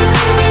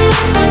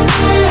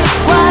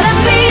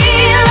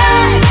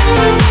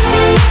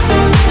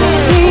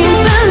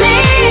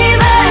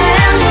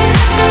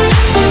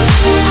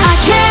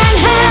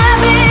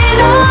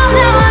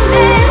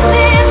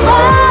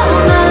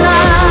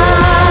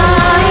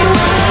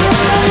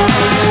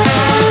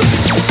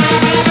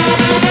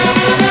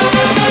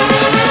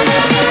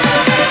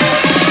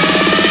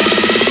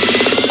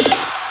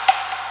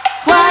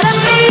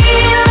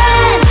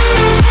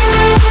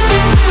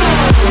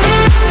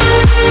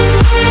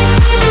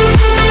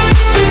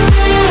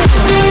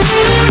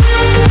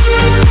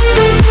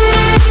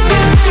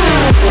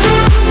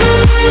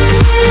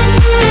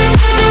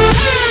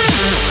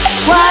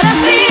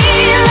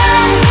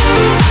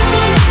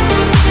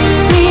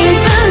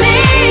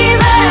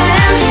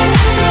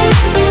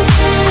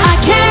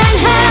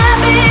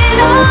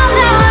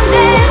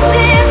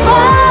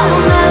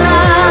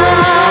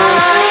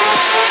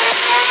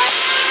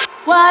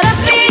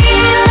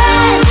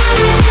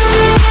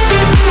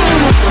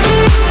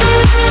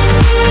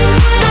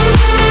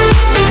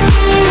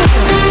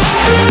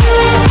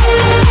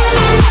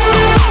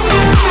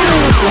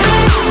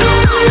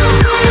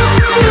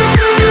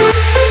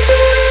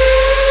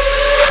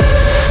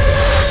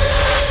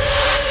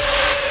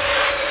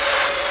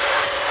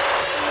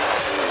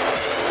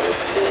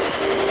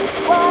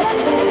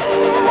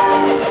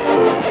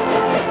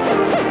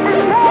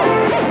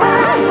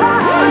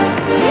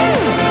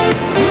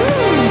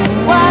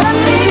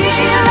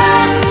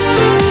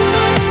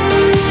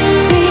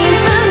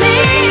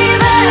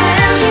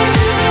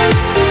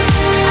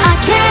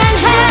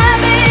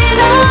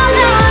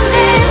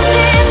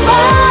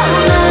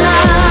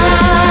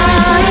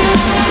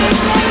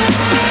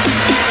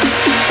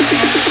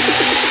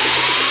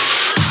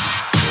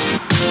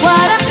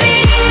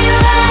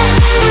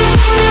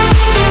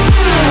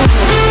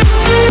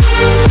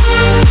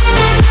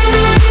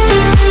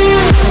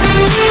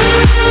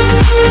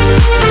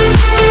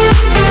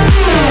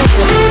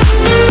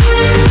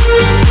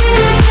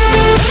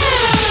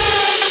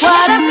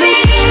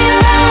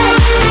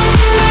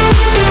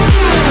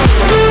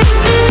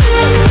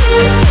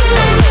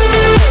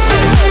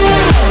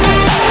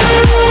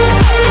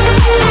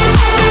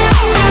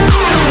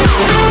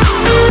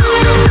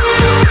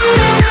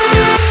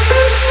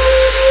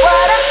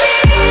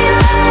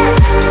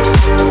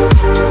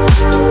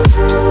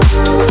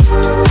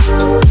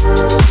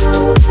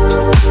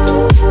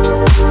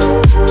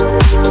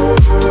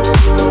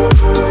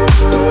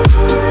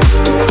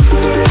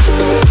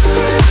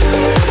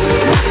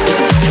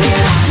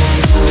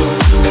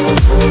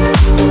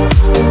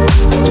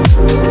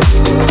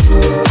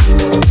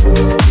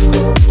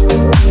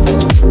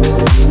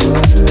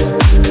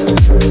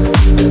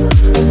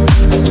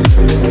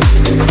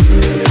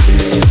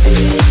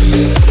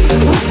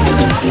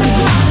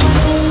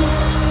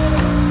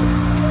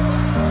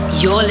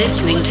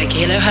 listening to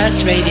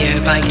Kilohertz Radio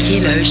by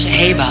Kilo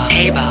Shaheba.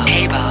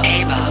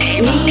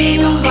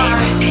 Neon bar,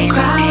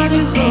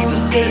 crowded room,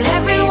 still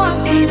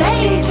everyone's too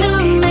late to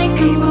make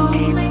a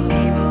move.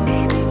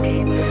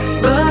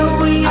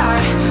 But we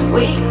are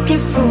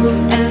wicked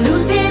fools and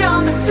lose it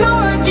on the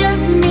floor,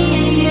 just me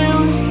and you.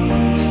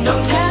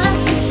 Don't tell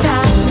us to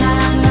stop,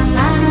 nah, nah,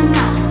 nah, nah,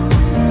 nah.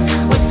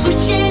 We're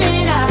switching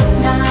it up,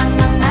 nah,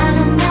 nah, nah,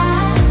 nah,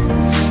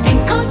 nah. And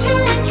go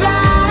till it dry.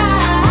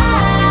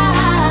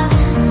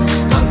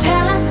 Don't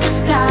tell us to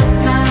stop,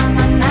 nah,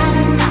 nah, nah,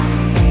 nah, nah.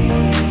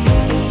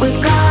 We're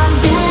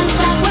gonna dance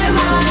like we're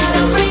out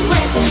of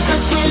regrets,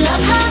 'cause we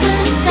love how the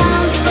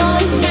sound's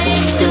going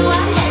straight to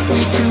our heads.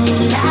 Too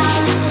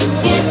loud,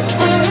 guess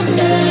we're as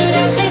good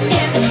as it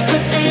gets,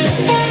 'cause they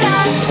look at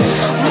us.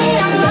 We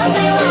are all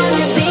they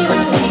wanna be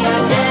when we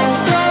are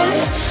dancing.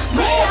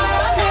 We are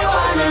all they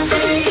wanna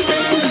be.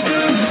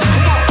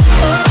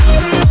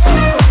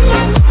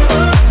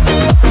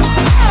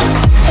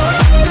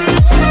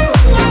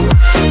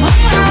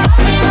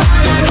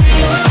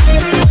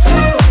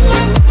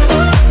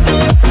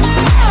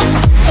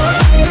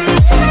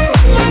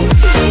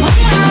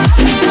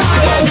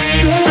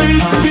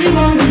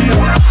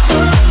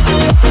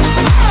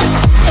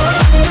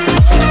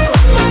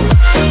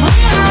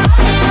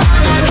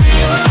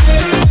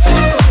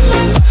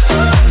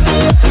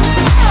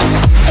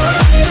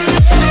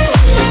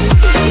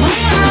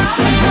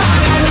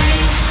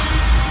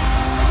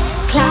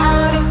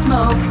 Cloud of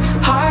smoke,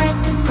 hard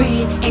to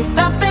breathe, ain't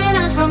stopping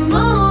us from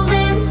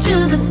moving to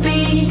the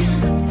beat.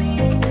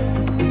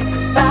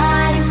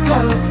 Bodies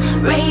close,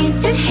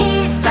 raising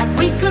heat, like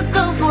we could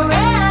go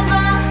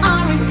forever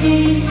on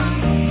repeat.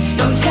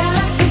 Don't tell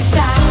us to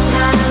stop,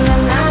 nah, nah,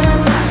 nah,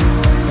 nah, nah.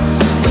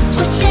 We're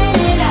switching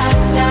it up,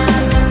 nah,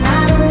 nah,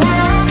 nah, nah,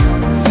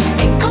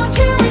 nah. And go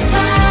till we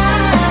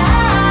drive.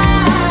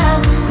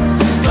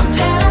 Don't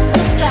tell us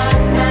to stop,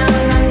 nah,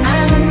 nah,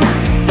 nah, nah, nah.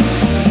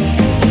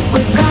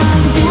 We're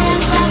gonna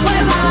dance like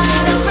we're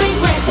out of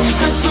regrets,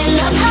 'cause we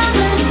love how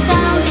the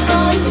sound's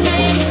going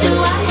straight to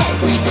our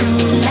heads. Too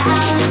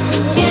loud,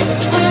 guess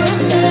we're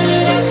as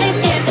good as it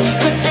gets,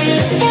 'cause they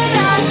look at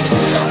us.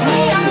 We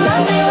are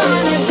all they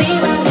wanna be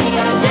when we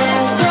are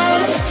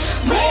dancing.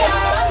 We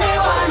are all they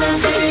wanna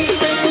be.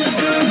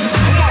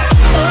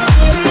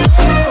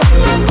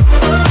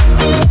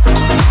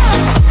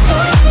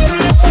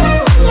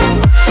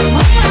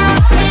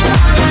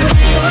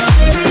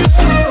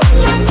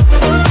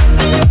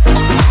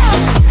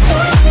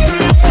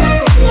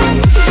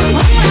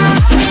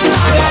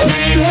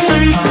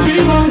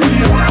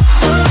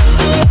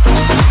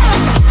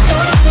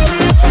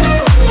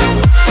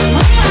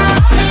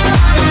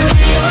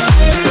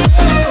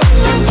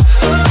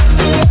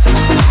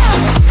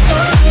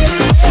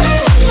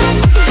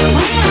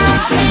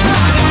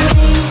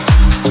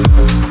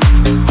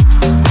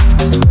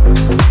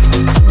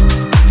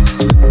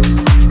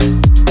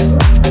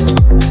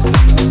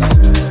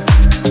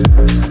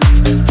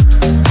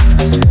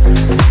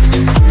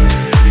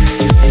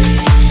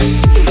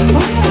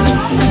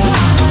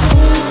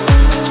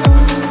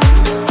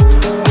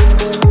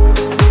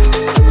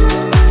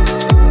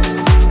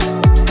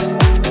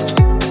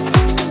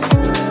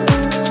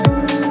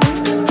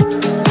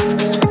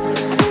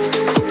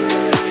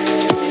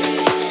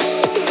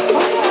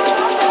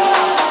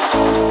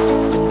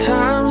 When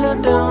times are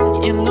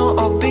down, you know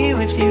I'll be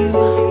with you.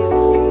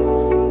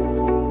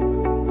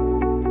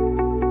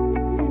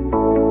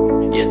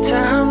 Your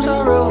times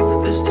are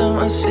rough, this time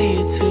I see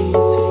it too.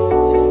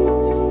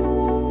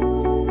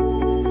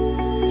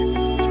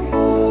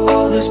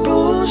 All this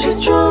bullshit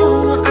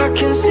drama, I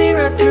can see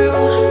right through.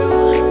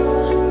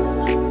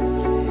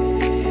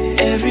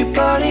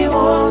 Everybody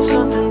wants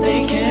something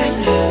they can't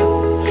have,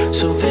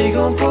 so they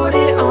gon' put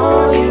it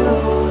on you.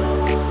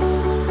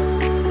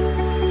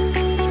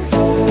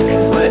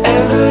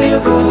 Wherever you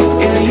go,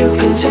 yeah, you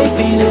can take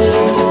me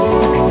there.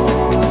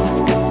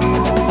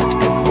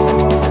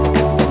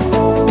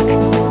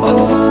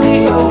 Over the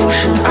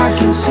ocean, I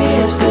can see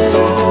us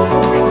there.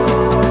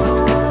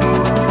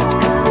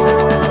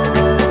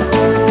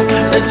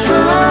 Let's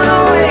run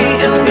away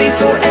and be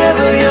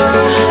forever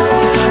young.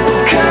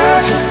 We'll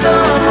catch the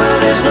sun where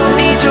there's no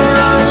need to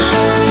run.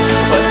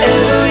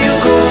 Wherever you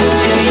go,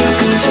 yeah, you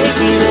can take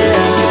me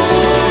there.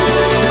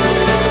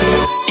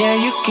 Yeah,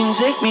 you can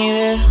take me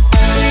there.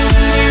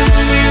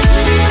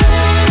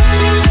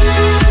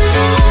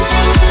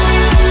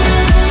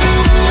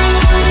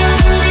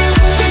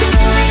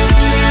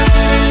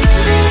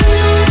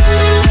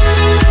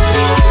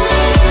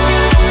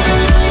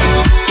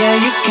 Yeah,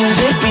 you can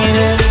take me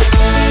there.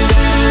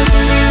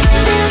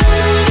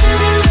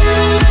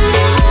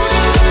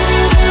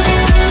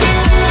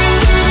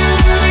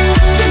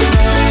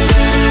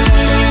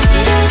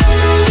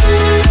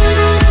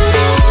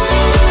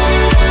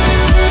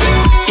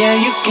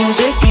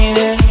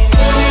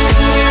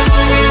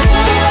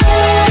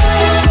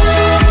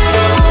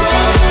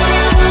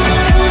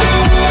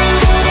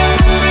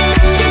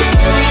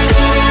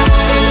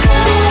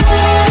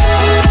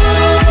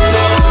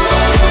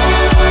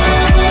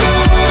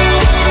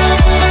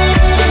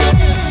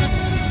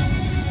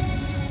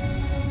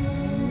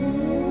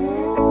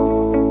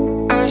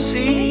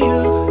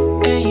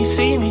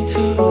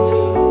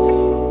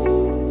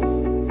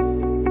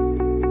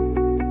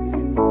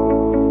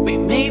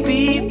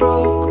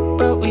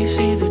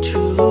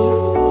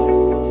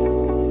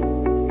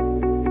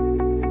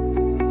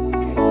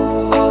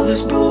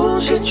 this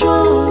bullshit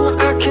drama,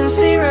 I can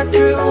see right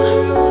through.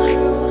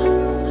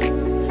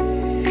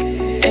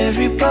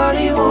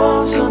 Everybody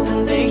wants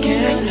something they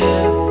can't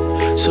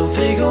have, so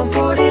they gon'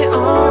 put it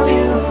on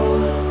you.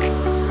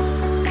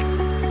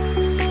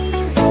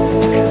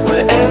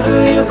 Wherever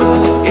you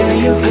go, yeah,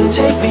 you can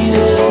take me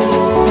there.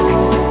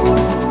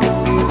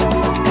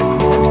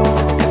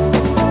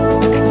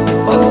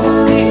 Over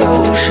the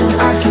ocean,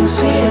 I can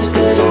see us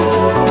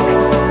there.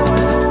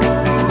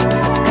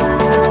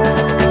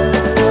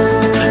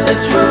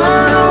 Let's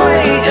run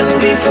away and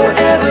be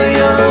forever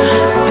young.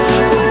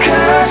 We'll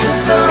catch the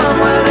sun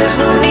where there's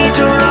no need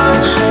to run.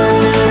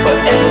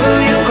 Wherever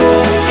you go,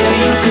 yeah,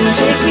 you can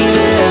take me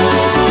there.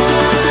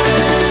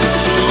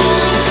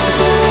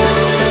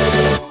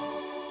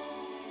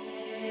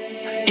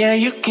 Yeah,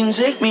 you can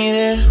take me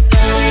there.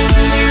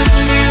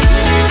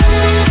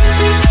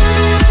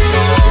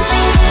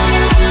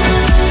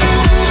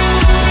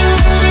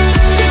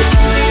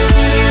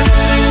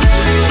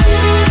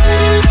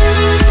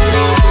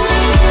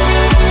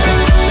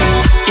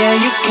 Yeah,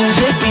 you can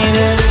take me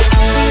there.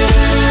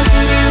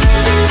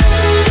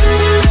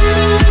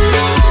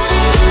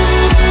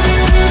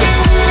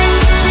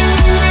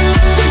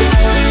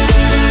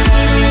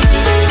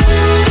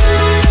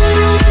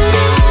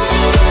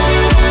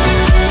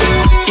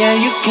 Yeah,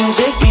 you can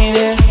take me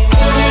there.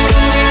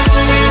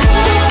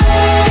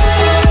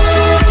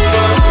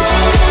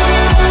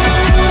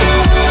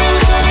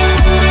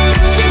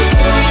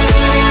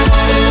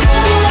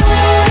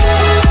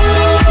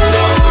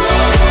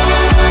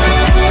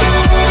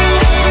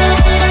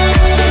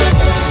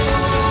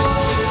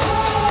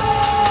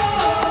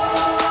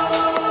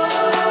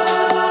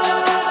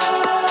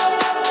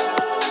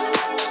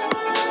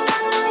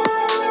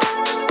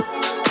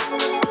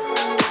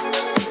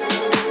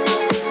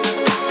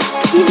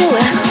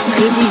 Kilohertz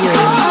Radio.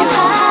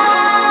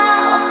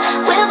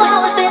 We've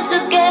always been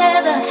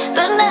together,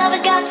 but never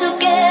got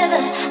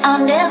together. I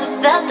never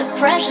felt the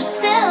pressure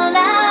till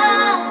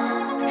now.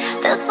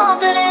 There's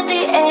something in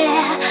the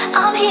air.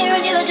 I'm here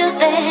and you're just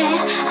there.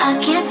 I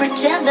can't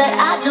pretend that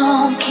I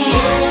don't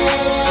care.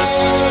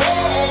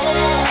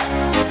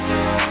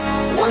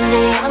 One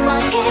day I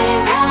might get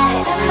it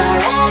right. Am I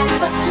ready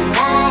for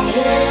tonight?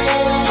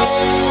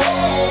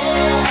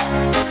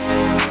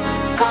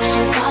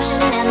 Caution, caution,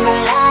 amber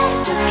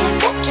lights. Can't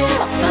get you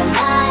off my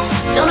mind.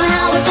 Don't know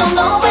how, I don't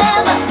know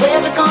where, but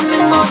we're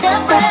becoming more than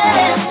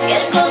friends.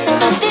 Getting closer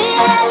to the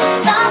end.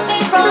 Stop me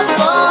from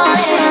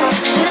falling.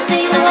 Should've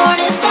seen the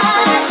warning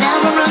sign. Now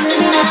we're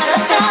running out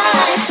of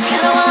time.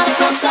 Kinda wanna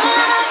go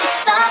slide.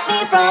 Stop me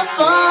from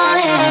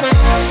falling.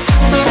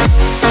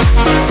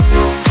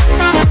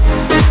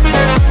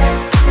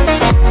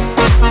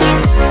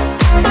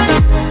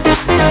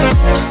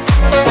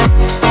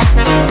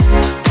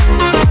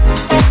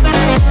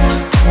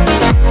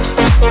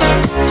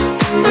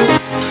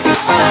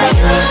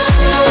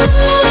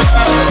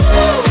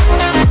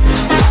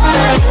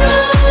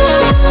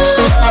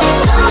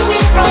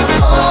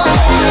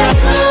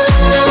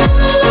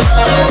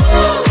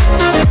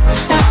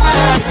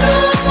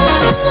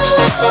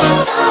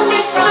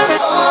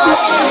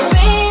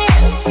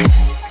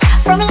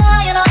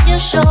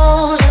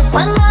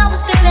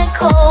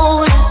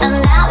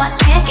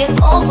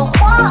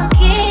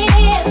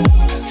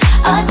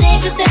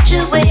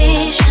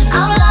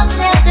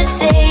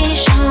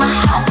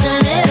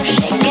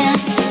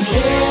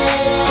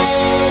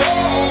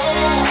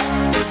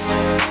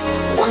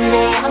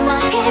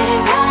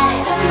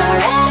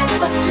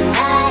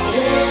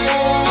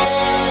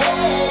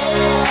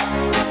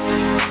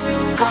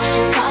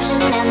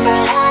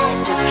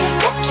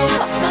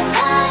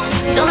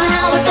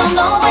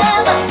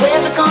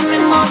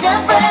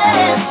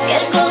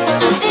 Getting closer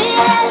to the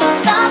edge,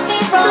 stop me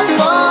from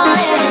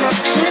falling.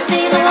 Should've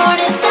seen the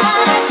warning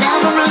sign. Now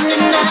we're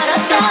running out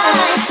of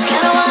time.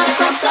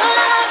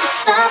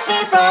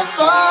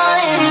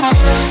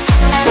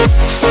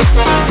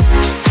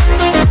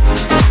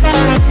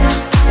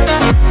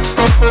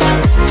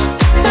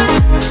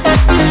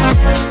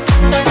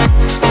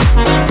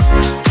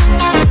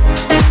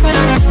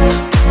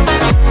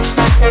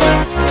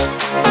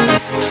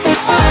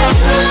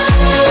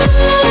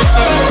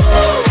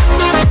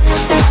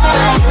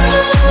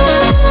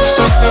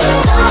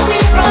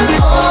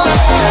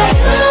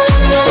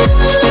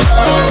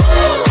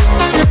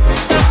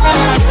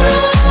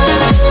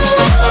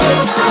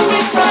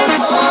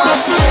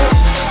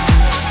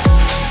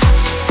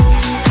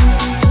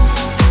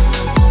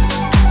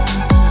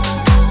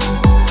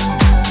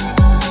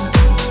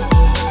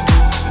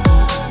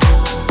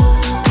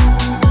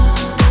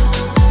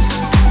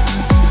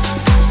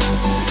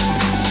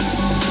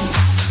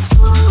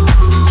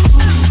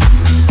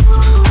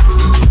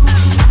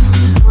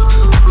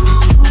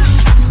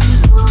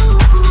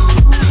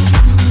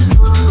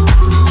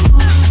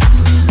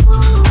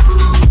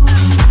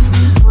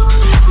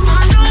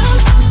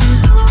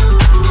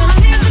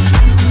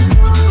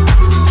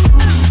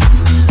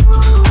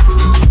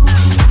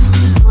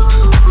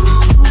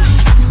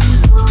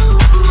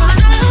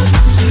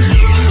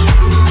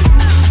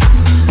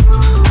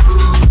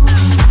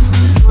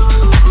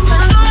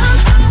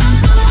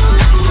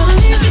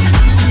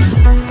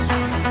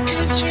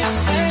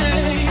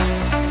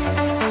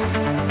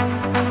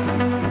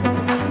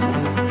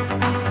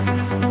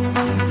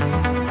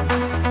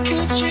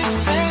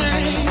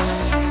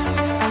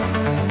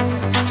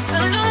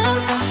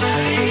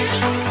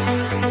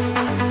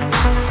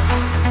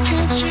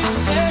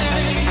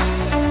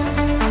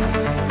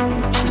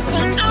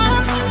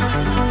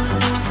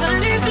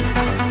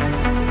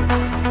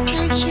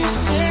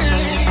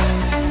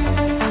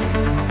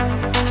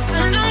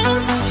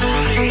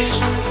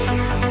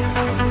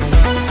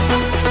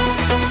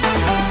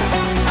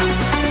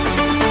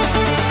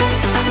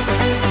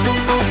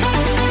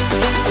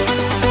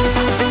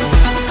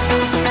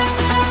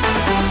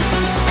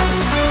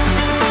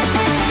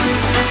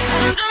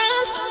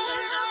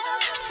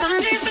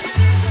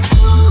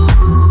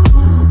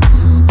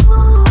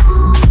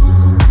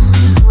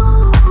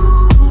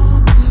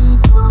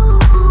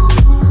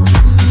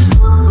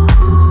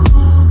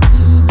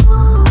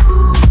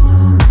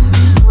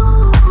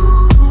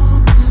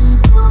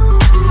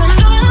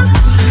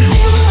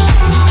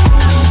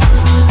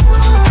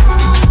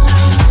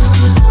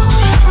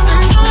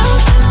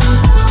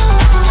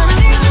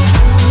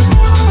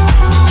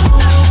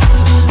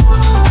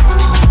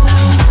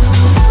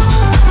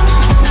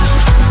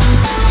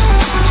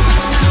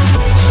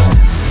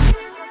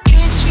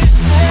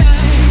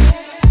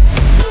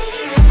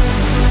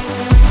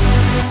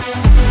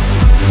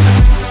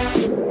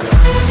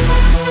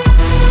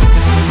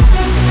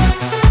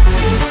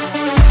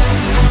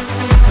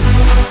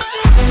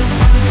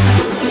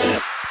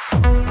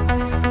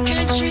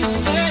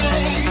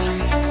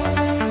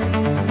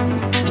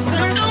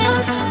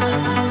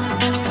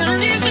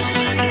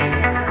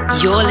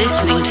 You're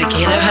listening to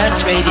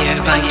Kilohertz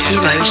Radio by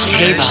Kilo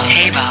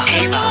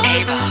Shaheba.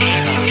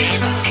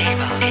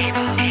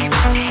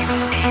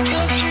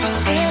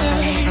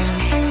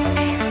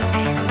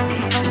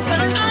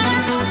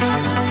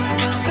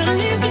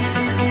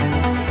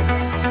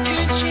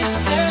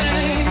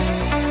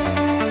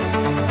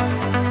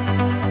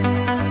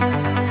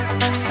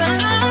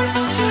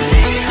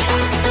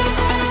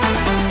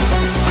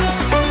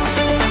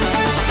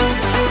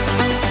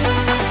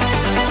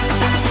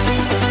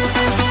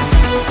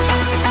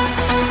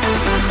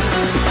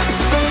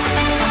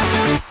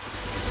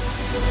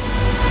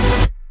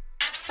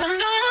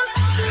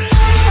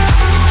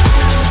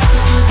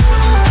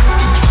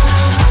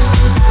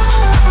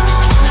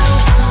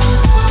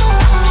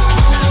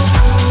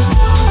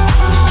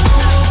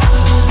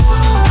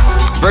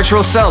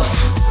 Virtual Self,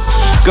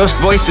 Ghost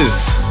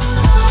Voices,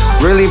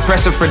 really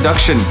impressive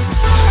production.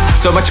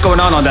 So much going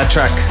on that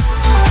track.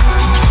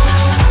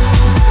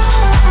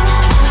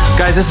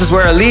 Guys, this is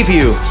where I leave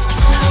you.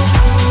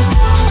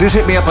 Please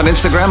hit me up on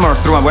Instagram or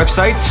through my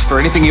website for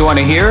anything you want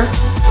to hear.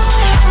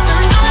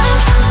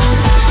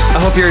 I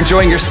hope you're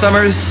enjoying your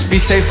summers. Be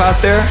safe out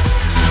there.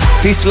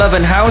 Peace, love,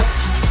 and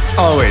house,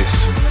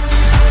 always.